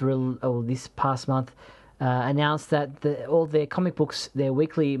past month announced that all their comic books, their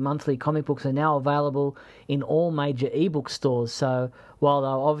weekly, monthly comic books, are now available in all major ebook stores. So while they're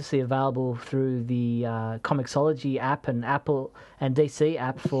obviously available through the Comixology app and Apple and DC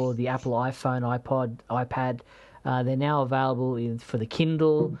app for the Apple iPhone, iPod, iPad, they're now available for the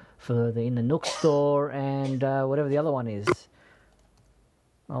Kindle, in the Nook store, and whatever the other one is.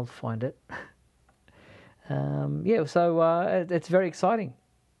 I'll find it. So it's very exciting.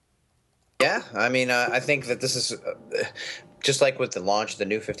 Yeah, I mean, I think that this is just like with the launch of the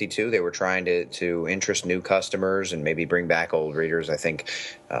New 52, they were trying to interest new customers and maybe bring back old readers. I think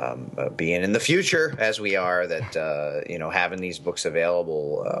being in the future, as we are, that having these books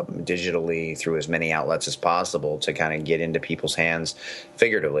available digitally through as many outlets as possible to kind of get into people's hands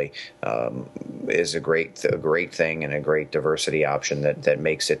figuratively is a great thing and a great diversity option that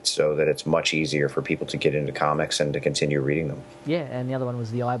makes it so that it's much easier for people to get into comics and to continue reading them. Yeah, and the other one was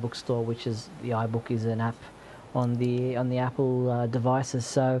the iBook store, which is the iBook is an app on the Apple devices.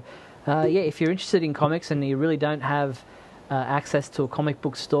 So, if you're interested in comics and you really don't have access to a comic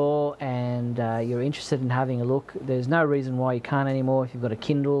book store and you're interested in having a look, there's no reason why you can't anymore. If you've got a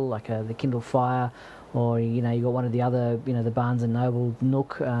Kindle, like the Kindle Fire, or you've got one of the other, the Barnes and Noble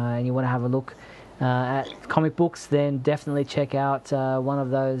Nook, and you want to have a look at comic books, then definitely check out one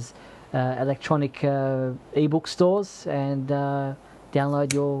of those electronic ebook stores and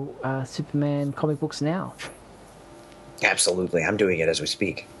download your Superman comic books now. Absolutely. I'm doing it as we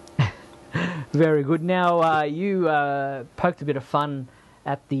speak. Very good. Now, you poked a bit of fun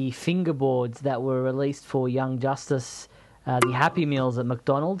at the fingerboards that were released for Young Justice, the Happy Meals at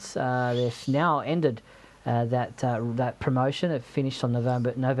McDonald's. They've now ended that promotion. It finished on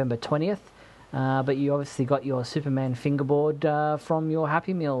November 20th. But you obviously got your Superman fingerboard from your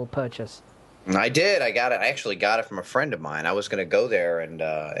Happy Meal purchase. I did. I got it. I actually got it from a friend of mine. I was going to go there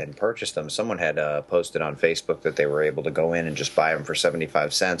and purchase them. Someone had posted on Facebook that they were able to go in and just buy them for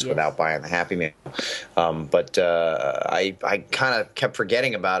 75 cents without buying the Happy Meal. But I kind of kept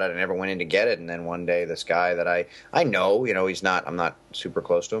forgetting about it. I never went in to get it. And then one day, this guy that I know, I'm not super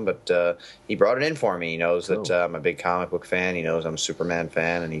close to him, but he brought it in for me. He knows that I'm a big comic book fan. He knows I'm a Superman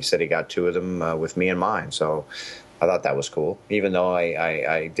fan, and he said he got two of them with me in mind. So I thought that was cool, even though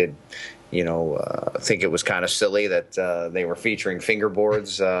I did. Think it was kind of silly that they were featuring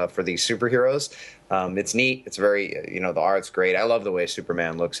fingerboards for these superheroes. It's neat. It's very, the art's great. I love the way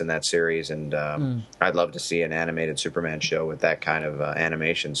Superman looks in that series, and I'd love to see an animated Superman show with that kind of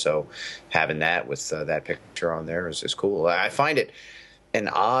animation. So having that with that picture on there is cool. I find it an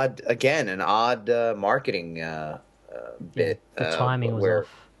odd marketing bit. The timing was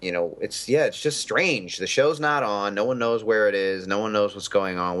off. It's just strange. The show's not on. No one knows where it is. No one knows what's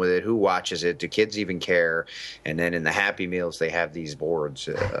going on with it. Who watches it? Do kids even care? And then in the Happy Meals, they have these boards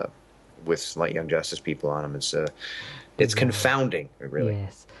with like Young Justice people on them. It's confounding, really.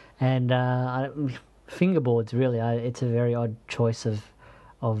 Yes, and fingerboards really. It's a very odd choice of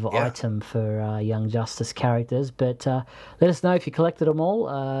item for Young Justice characters. But let us know if you collected them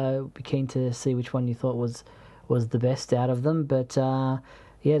all. Be keen to see which one you thought was the best out of them. But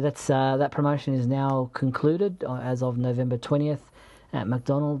that's that promotion is now concluded as of November 20th at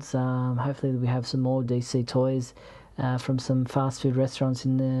McDonald's. Hopefully we have some more DC toys from some fast food restaurants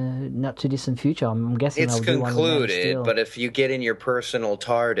in the not too distant future. I'm guessing it's concluded, but if you get in your personal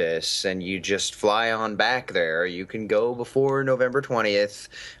TARDIS and you just fly on back there, you can go before November 20th,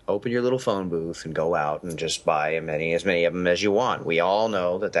 open your little phone booth and go out and just buy as many of them as you want. We all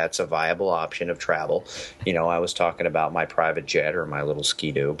know that that's a viable option of travel. I was talking about my private jet or my little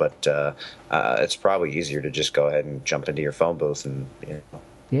Ski-Doo, but it's probably easier to just go ahead and jump into your phone booth and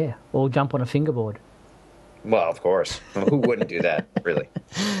Yeah, or jump on a fingerboard. Well, of course. Who wouldn't do that, really?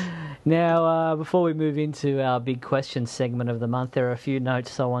 Now, before we move into our big question segment of the month, there are a few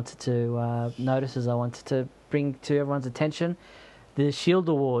notices I wanted to bring to everyone's attention. The Shield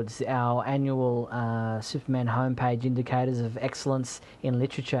Awards, our annual Superman homepage indicators of excellence in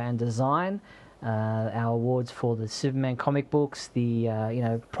literature and design. Our awards for the Superman comic books,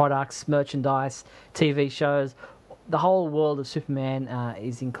 the products, merchandise, TV shows. The whole world of Superman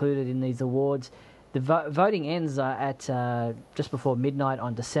is included in these awards. The voting ends at just before midnight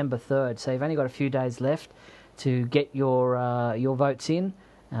on December 3rd, so you've only got a few days left to get your votes in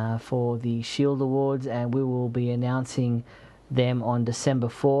for the Shield Awards, and we will be announcing them on December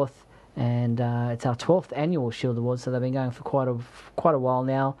 4th. And it's our 12th annual Shield Awards, so they've been going for quite a while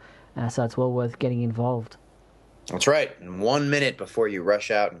now, so it's well worth getting involved. That's right. And 1 minute before you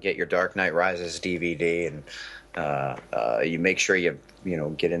rush out and get your Dark Knight Rises DVD, and you make sure you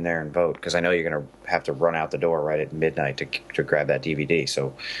get in there and vote, because I know you're going to have to run out the door right at midnight to grab that DVD.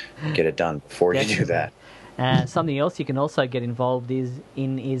 So get it done before you do that. Something else you can also get involved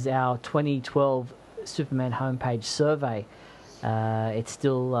is our 2012 Superman homepage survey. It's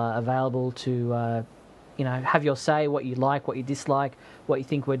still available to have your say, what you like, what you dislike, what you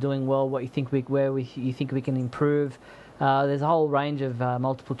think we're doing well, what you think you think we can improve. There's a whole range of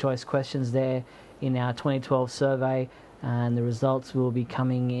multiple choice questions there in our 2012 survey, and the results will be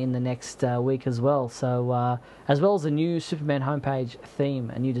coming in the next week as well. So, as well as a new Superman homepage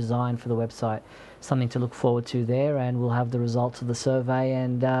theme, a new design for the website, something to look forward to there, and we'll have the results of the survey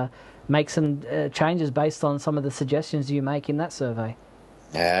and make some changes based on some of the suggestions you make in that survey.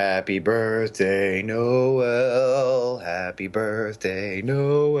 Happy birthday, Noel. Happy birthday,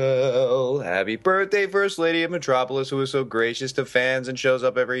 Noel. Happy birthday, First Lady of Metropolis, who is so gracious to fans and shows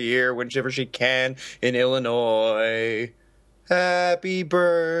up every year whenever she can in Illinois. Happy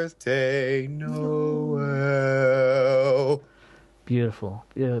birthday, Noel. Beautiful,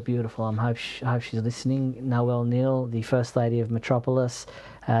 beautiful. I hope she's listening. Noel Neal, the First Lady of Metropolis,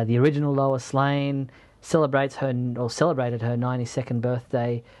 the original Lois Lane, celebrated her 92nd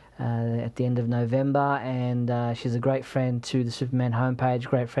birthday at the end of November, and she's a great friend to the Superman homepage,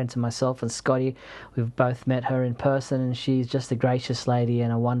 great friend to myself and Scotty. We've both met her in person, and she's just a gracious lady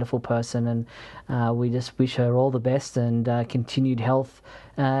and a wonderful person, and we just wish her all the best and continued health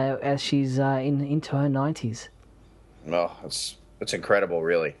as she's into her 90s. Oh, it's incredible,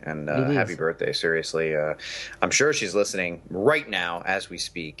 really, and happy birthday, seriously. I'm sure she's listening right now as we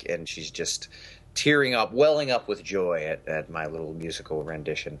speak, and she's just tearing up, welling up with joy at my little musical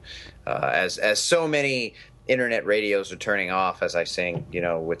rendition. As so many internet radios are turning off as I sing,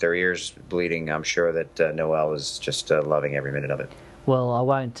 with their ears bleeding, I'm sure that Noel is just loving every minute of it. Well, I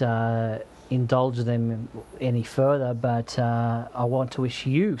won't indulge them any further, but I want to wish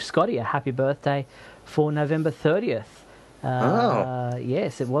you, Scotty, a happy birthday for November 30th.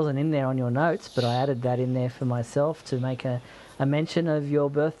 Yes, it wasn't in there on your notes, but I added that in there for myself to make a mention of your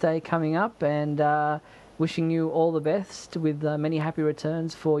birthday coming up, and wishing you all the best with many happy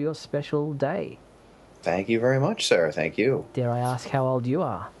returns for your special day. Thank you very much, sir. Thank you. Dare I ask how old you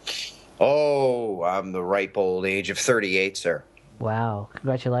are? Oh, I'm the ripe old age of 38, sir. Wow,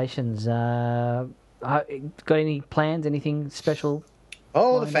 congratulations. Got any plans, anything special?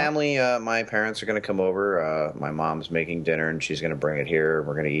 Oh, the family, my parents are going to come over. My mom's making dinner, and she's going to bring it here.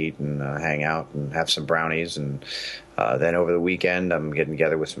 We're going to eat and hang out and have some brownies. And then over the weekend, I'm getting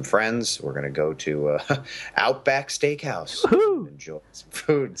together with some friends. We're going to go to Outback Steakhouse and enjoy some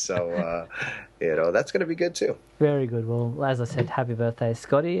food. So, that's going to be good, too. Very good. Well, as I said, happy birthday,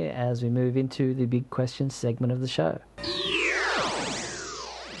 Scotty, as we move into the big questions segment of the show.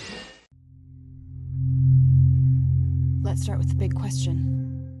 Let's start with the big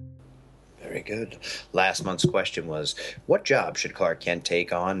question. Very good. Last month's question was, what job should Clark Kent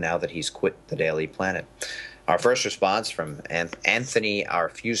take on now that he's quit the Daily Planet? Our first response from Anthony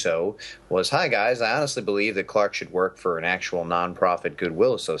Arfuso was, hi guys, I honestly believe that Clark should work for an actual nonprofit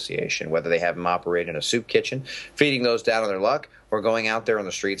goodwill association, whether they have him operate in a soup kitchen, feeding those down on their luck, or going out there on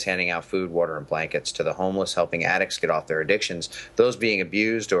the streets handing out food, water, and blankets to the homeless, helping addicts get off their addictions, those being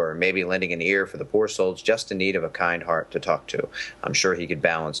abused, or maybe lending an ear for the poor souls just in need of a kind heart to talk to. I'm sure he could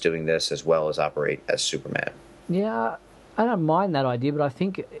balance doing this as well as operate as Superman. Yeah, I don't mind that idea, but I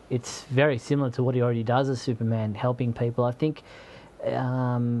think it's very similar to what he already does as Superman, helping people. I think, he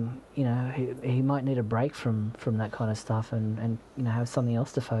might need a break from that kind of stuff and have something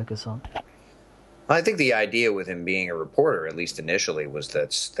else to focus on. I think the idea with him being a reporter, at least initially, was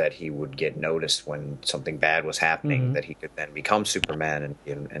that he would get noticed when something bad was happening, that he could then become Superman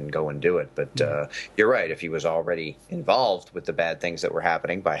and go and do it. But you're right. If he was already involved with the bad things that were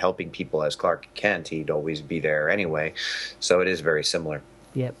happening by helping people as Clark Kent, he'd always be there anyway. So it is very similar.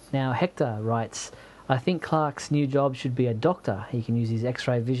 Yep. Now, Hector writes, I think Clark's new job should be a doctor. He can use his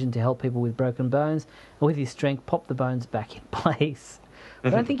X-ray vision to help people with broken bones, and with his strength, pop the bones back in place. I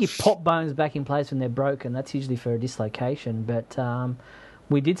don't think you pop bones back in place when they're broken. That's usually for a dislocation. But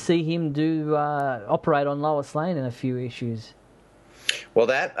we did see him operate on Lois Lane in a few issues. Well,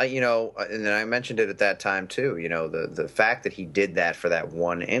 that, and I mentioned it at that time, too. The fact that he did that for that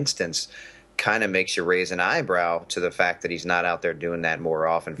one instance kind of makes you raise an eyebrow to the fact that he's not out there doing that more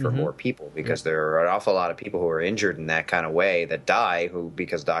often for more people, because there are an awful lot of people who are injured in that kind of way that die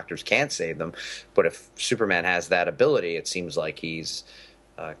because doctors can't save them. But if Superman has that ability, it seems like he's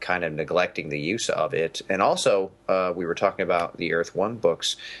kind of neglecting the use of it. And also, we were talking about the Earth One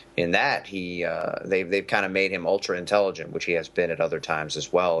books. In that, they've kind of made him ultra intelligent, which he has been at other times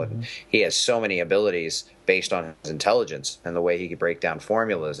as well. And he has so many abilities based on his intelligence and the way he could break down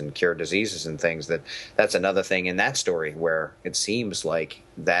formulas and cure diseases and things. That's another thing in that story where it seems like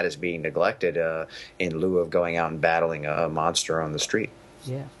that is being neglected in lieu of going out and battling a monster on the street.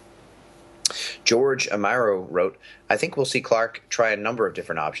 Yeah. George Amaro wrote, I think we'll see Clark try a number of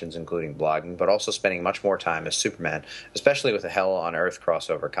different options, including blogging, but also spending much more time as Superman, especially with the Hell on Earth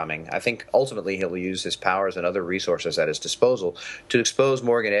crossover coming. I think ultimately he'll use his powers and other resources at his disposal to expose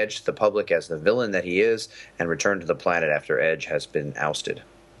Morgan Edge to the public as the villain that he is and return to the planet after Edge has been ousted.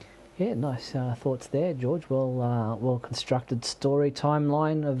 Yeah, nice thoughts there, George. Well constructed story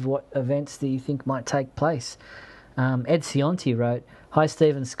timeline of what events that you think might take place. Ed Cionti wrote, Hi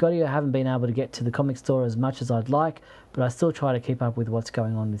Steve and Scotty, I haven't been able to get to the comic store as much as I'd like, but I still try to keep up with what's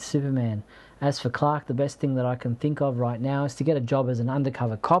going on with Superman. As for Clark, the best thing that I can think of right now is to get a job as an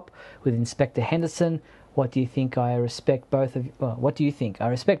undercover cop with Inspector Henderson. What do you think? I respect both of you. Well, what do you think? I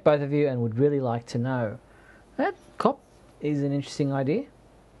respect both of you and would really like to know. That cop is an interesting idea.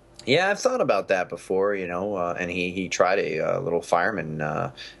 Yeah, I've thought about that before, and he tried a little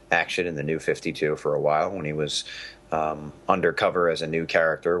fireman action in the New 52 for a while when he was undercover as a new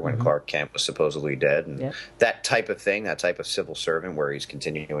character when Clark Kent was supposedly dead. And that type of thing, that type of civil servant where he's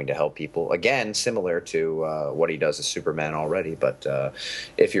continuing to help people, again, similar to what he does as Superman already. But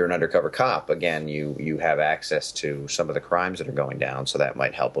if you're an undercover cop, again, you have access to some of the crimes that are going down, so that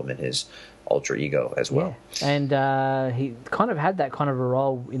might help him in his alter ego as well. Yeah. And he kind of had that kind of a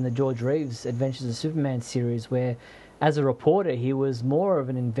role in the George Reeves Adventures of Superman series where as a reporter he was more of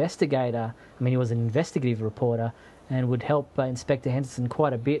an investigator. I mean, he was an investigative reporter and would help Inspector Henderson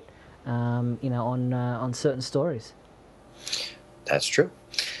quite a bit on certain stories. That's true.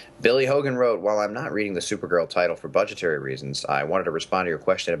 Billy Hogan wrote, while I'm not reading the Supergirl title for budgetary reasons, I wanted to respond to your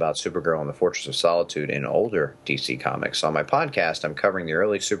question about Supergirl and the Fortress of Solitude in older DC Comics. On my podcast, I'm covering the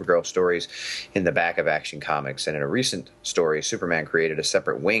early Supergirl stories in the back of Action Comics, and in a recent story, Superman created a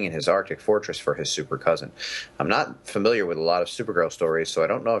separate wing in his Arctic fortress for his super cousin. I'm not familiar with a lot of Supergirl stories, so I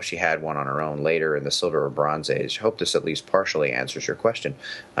don't know if she had one on her own later in the Silver or Bronze Age. I hope this at least partially answers your question.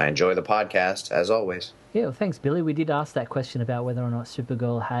 I enjoy the podcast, as always. Yeah, well, thanks, Billy. We did ask that question about whether or not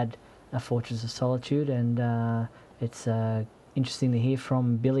Supergirl had a Fortress of Solitude, and it's interesting to hear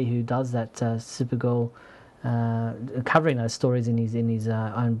from Billy, who does that Supergirl, covering those stories in his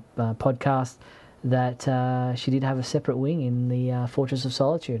own podcast, that she did have a separate wing in the Fortress of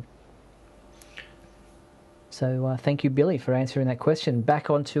Solitude. So thank you, Billy, for answering that question. Back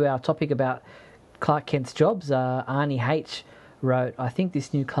onto our topic about Clark Kent's jobs. Arnie H. wrote, I think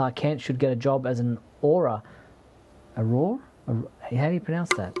this new Clark Kent should get a job as an Auror. Auror? How do you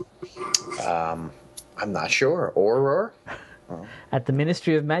pronounce that? I'm not sure. Auror? Oh. At the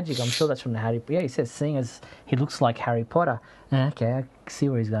Ministry of Magic. I'm sure that's from the Harry... Yeah, he says, seeing as he looks like Harry Potter. Okay, I see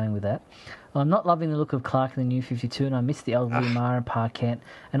where he's going with that. I'm not loving the look of Clark in the New 52, and I miss the elderly Mara and Pa Kent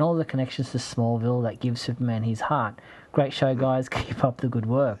and all the connections to Smallville that give Superman his heart. Great show, guys. Keep up the good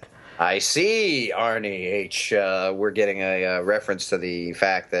work. I see, Arnie H. We're getting a reference to the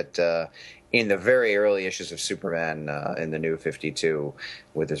fact that in the very early issues of Superman in the New 52,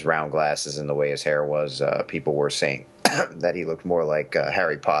 with his round glasses and the way his hair was, people were saying that he looked more like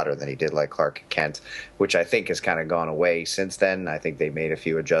Harry Potter than he did like Clark Kent, which I think has kind of gone away since then. I think they made a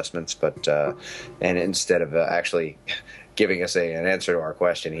few adjustments, but and instead of actually giving us an answer to our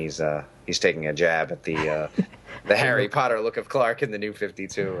question, he's taking a jab at the Harry Potter look of Clark in the New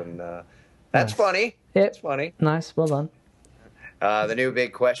 52, and that's funny. Yep. It's funny. Nice, well done. The new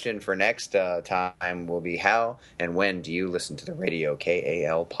big question for next time will be how and when do you listen to the Radio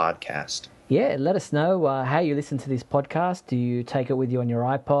KAL podcast? Yeah, let us know how you listen to this podcast. Do you take it with you on your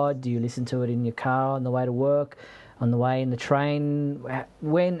iPod? Do you listen to it in your car on the way to work, on the way in the train?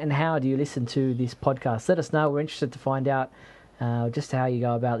 When and how do you listen to this podcast? Let us know. We're interested to find out just how you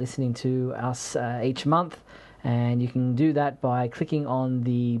go about listening to us each month. And you can do that by clicking on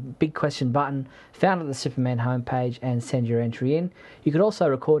the big question button found at the Superman homepage and send your entry in. You could also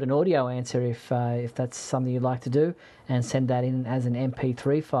record an audio answer if that's something you'd like to do and send that in as an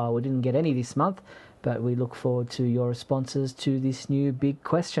MP3 file. We didn't get any this month, but we look forward to your responses to this new big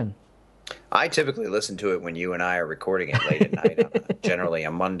question. I typically listen to it when you and I are recording it late at night, on generally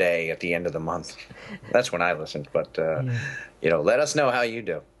a Monday at the end of the month. That's when I listen, but let us know how you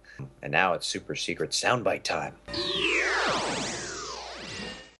do. And now it's super secret soundbite time.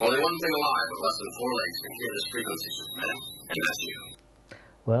 Only one thing alive with less than 4 legs can hear this frequency, Superman, and that's you.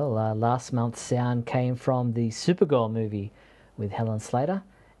 Well, last month's sound came from the Supergirl movie with Helen Slater.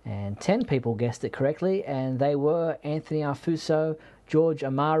 And 10 people guessed it correctly, and they were Anthony Arfuso, George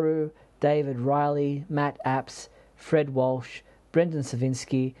Amaru, David Riley, Matt Apps, Fred Walsh, Brendan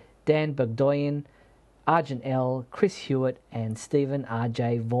Savinsky, Dan Bogdoyan, Argent L, Chris Hewitt, and Stephen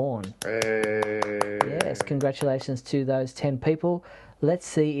R.J. Vaughan. Hey. Yes, congratulations to those 10 people. Let's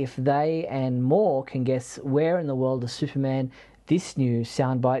see if they and more can guess where in the world of Superman this new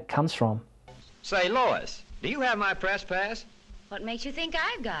soundbite comes from. Say, Lois, do you have my press pass? What makes you think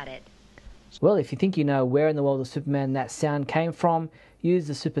I've got it? Well, if you think you know where in the world of Superman that sound came from, use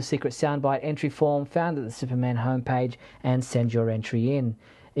the super secret soundbite entry form found at the Superman homepage and send your entry in.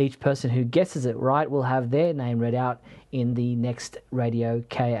 Each person who guesses it right will have their name read out in the next Radio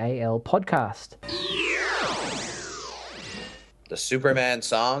KAL podcast. The Superman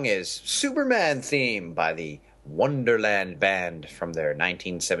song is Superman Theme by the Wonderland Band from their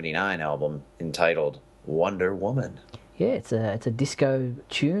 1979 album entitled Wonder Woman. Yeah, it's a disco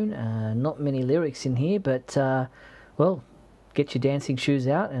tune. Not many lyrics in here, but, well, get your dancing shoes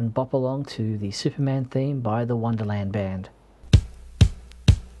out and bop along to the Superman theme by the Wonderland Band.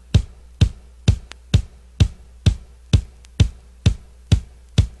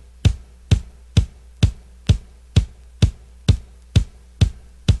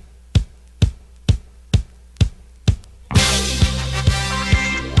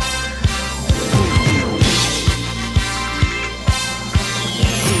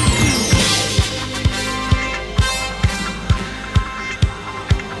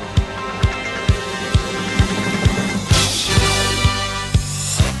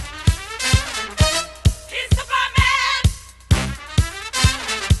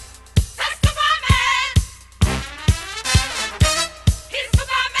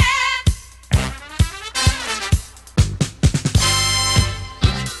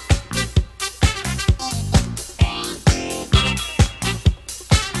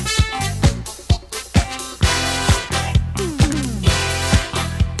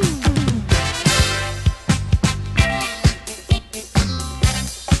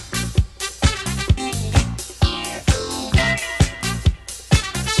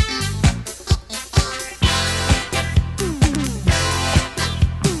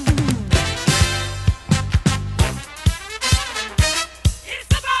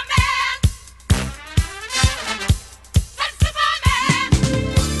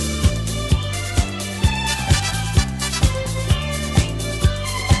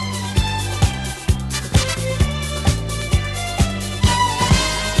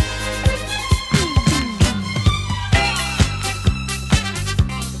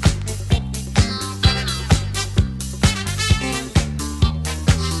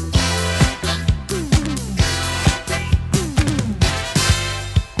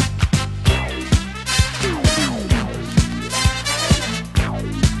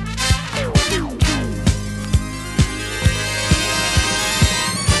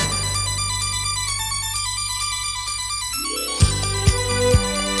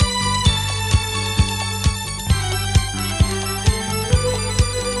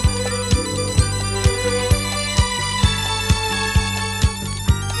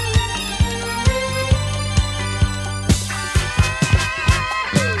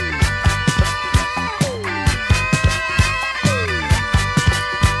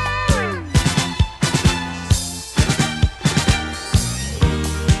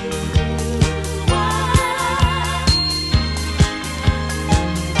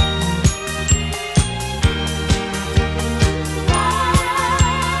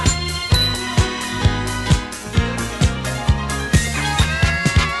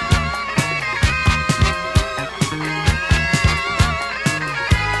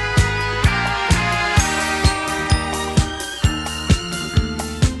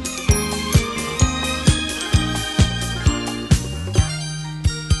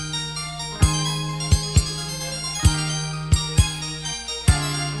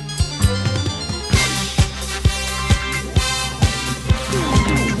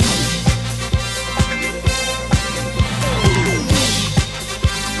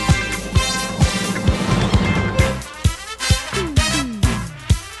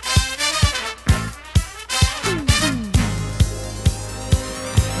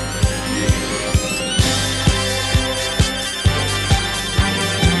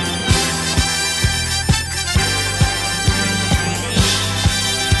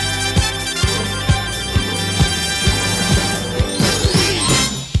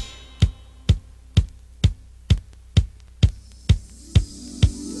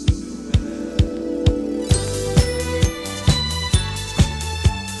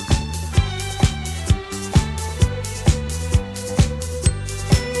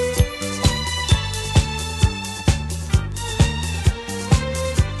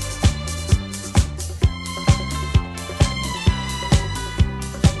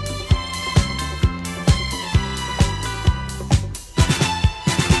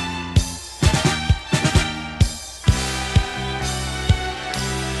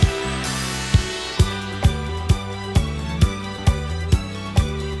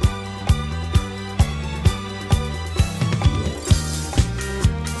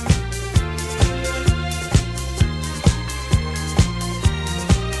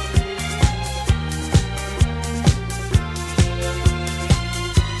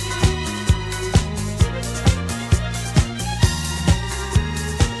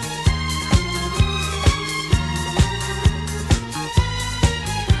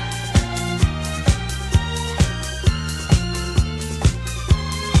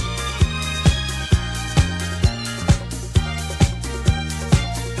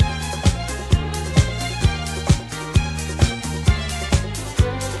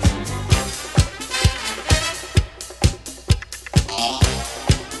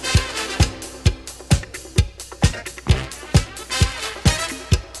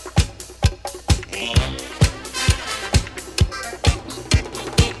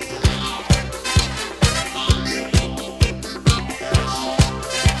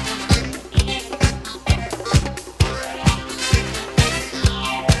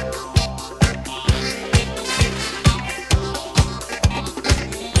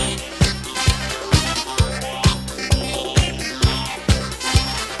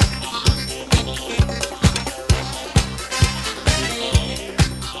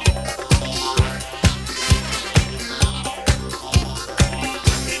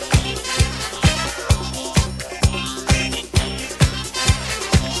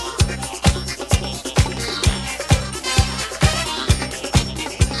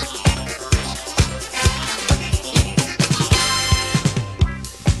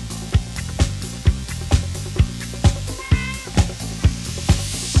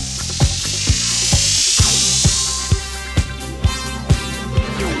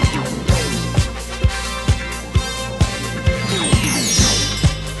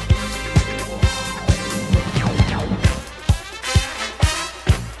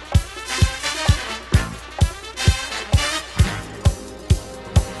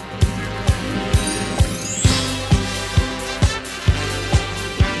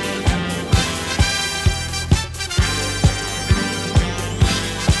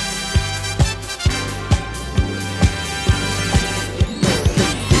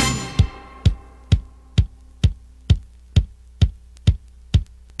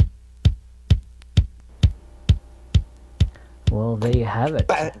 Well, there you have it.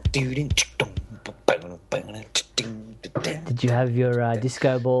 Did you have your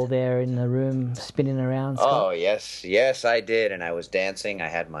disco ball there in the room spinning around, Scott? Oh, yes, I did, and I was dancing. I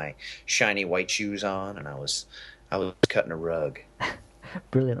had my shiny white shoes on, and I was cutting a rug.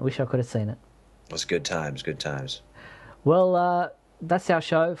 Brilliant. I wish I could have seen it. It was good times. Well, that's our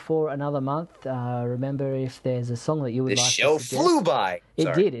show for another month. Remember, if there's a song that you would This like show to suggest, flew by.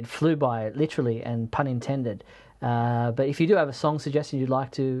 It did. It flew by, literally, and pun intended. But if you do have a song suggestion you'd like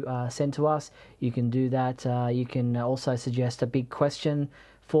to send to us, you can do that. You can also suggest a big question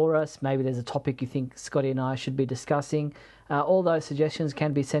for us. Maybe there's a topic you think Scotty and I should be discussing. All those suggestions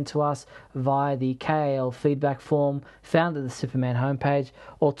can be sent to us via the KAL feedback form found at the Superman homepage.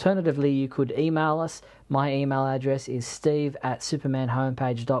 Alternatively, you could email us. My email address is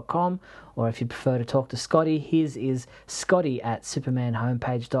steve@supermanhomepage.com, or if you prefer to talk to Scotty, his is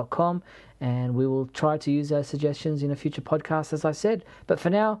scotty@supermanhomepage.com, and we will try to use those suggestions in a future podcast, as I said. But for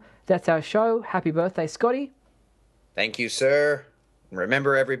now, that's our show. Happy birthday, Scotty. Thank you, sir.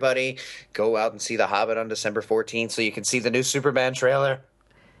 Remember, everybody, go out and see The Hobbit on December 14th so you can see the new Superman trailer.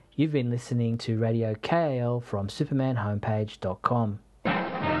 You've been listening to Radio KAL from supermanhomepage.com.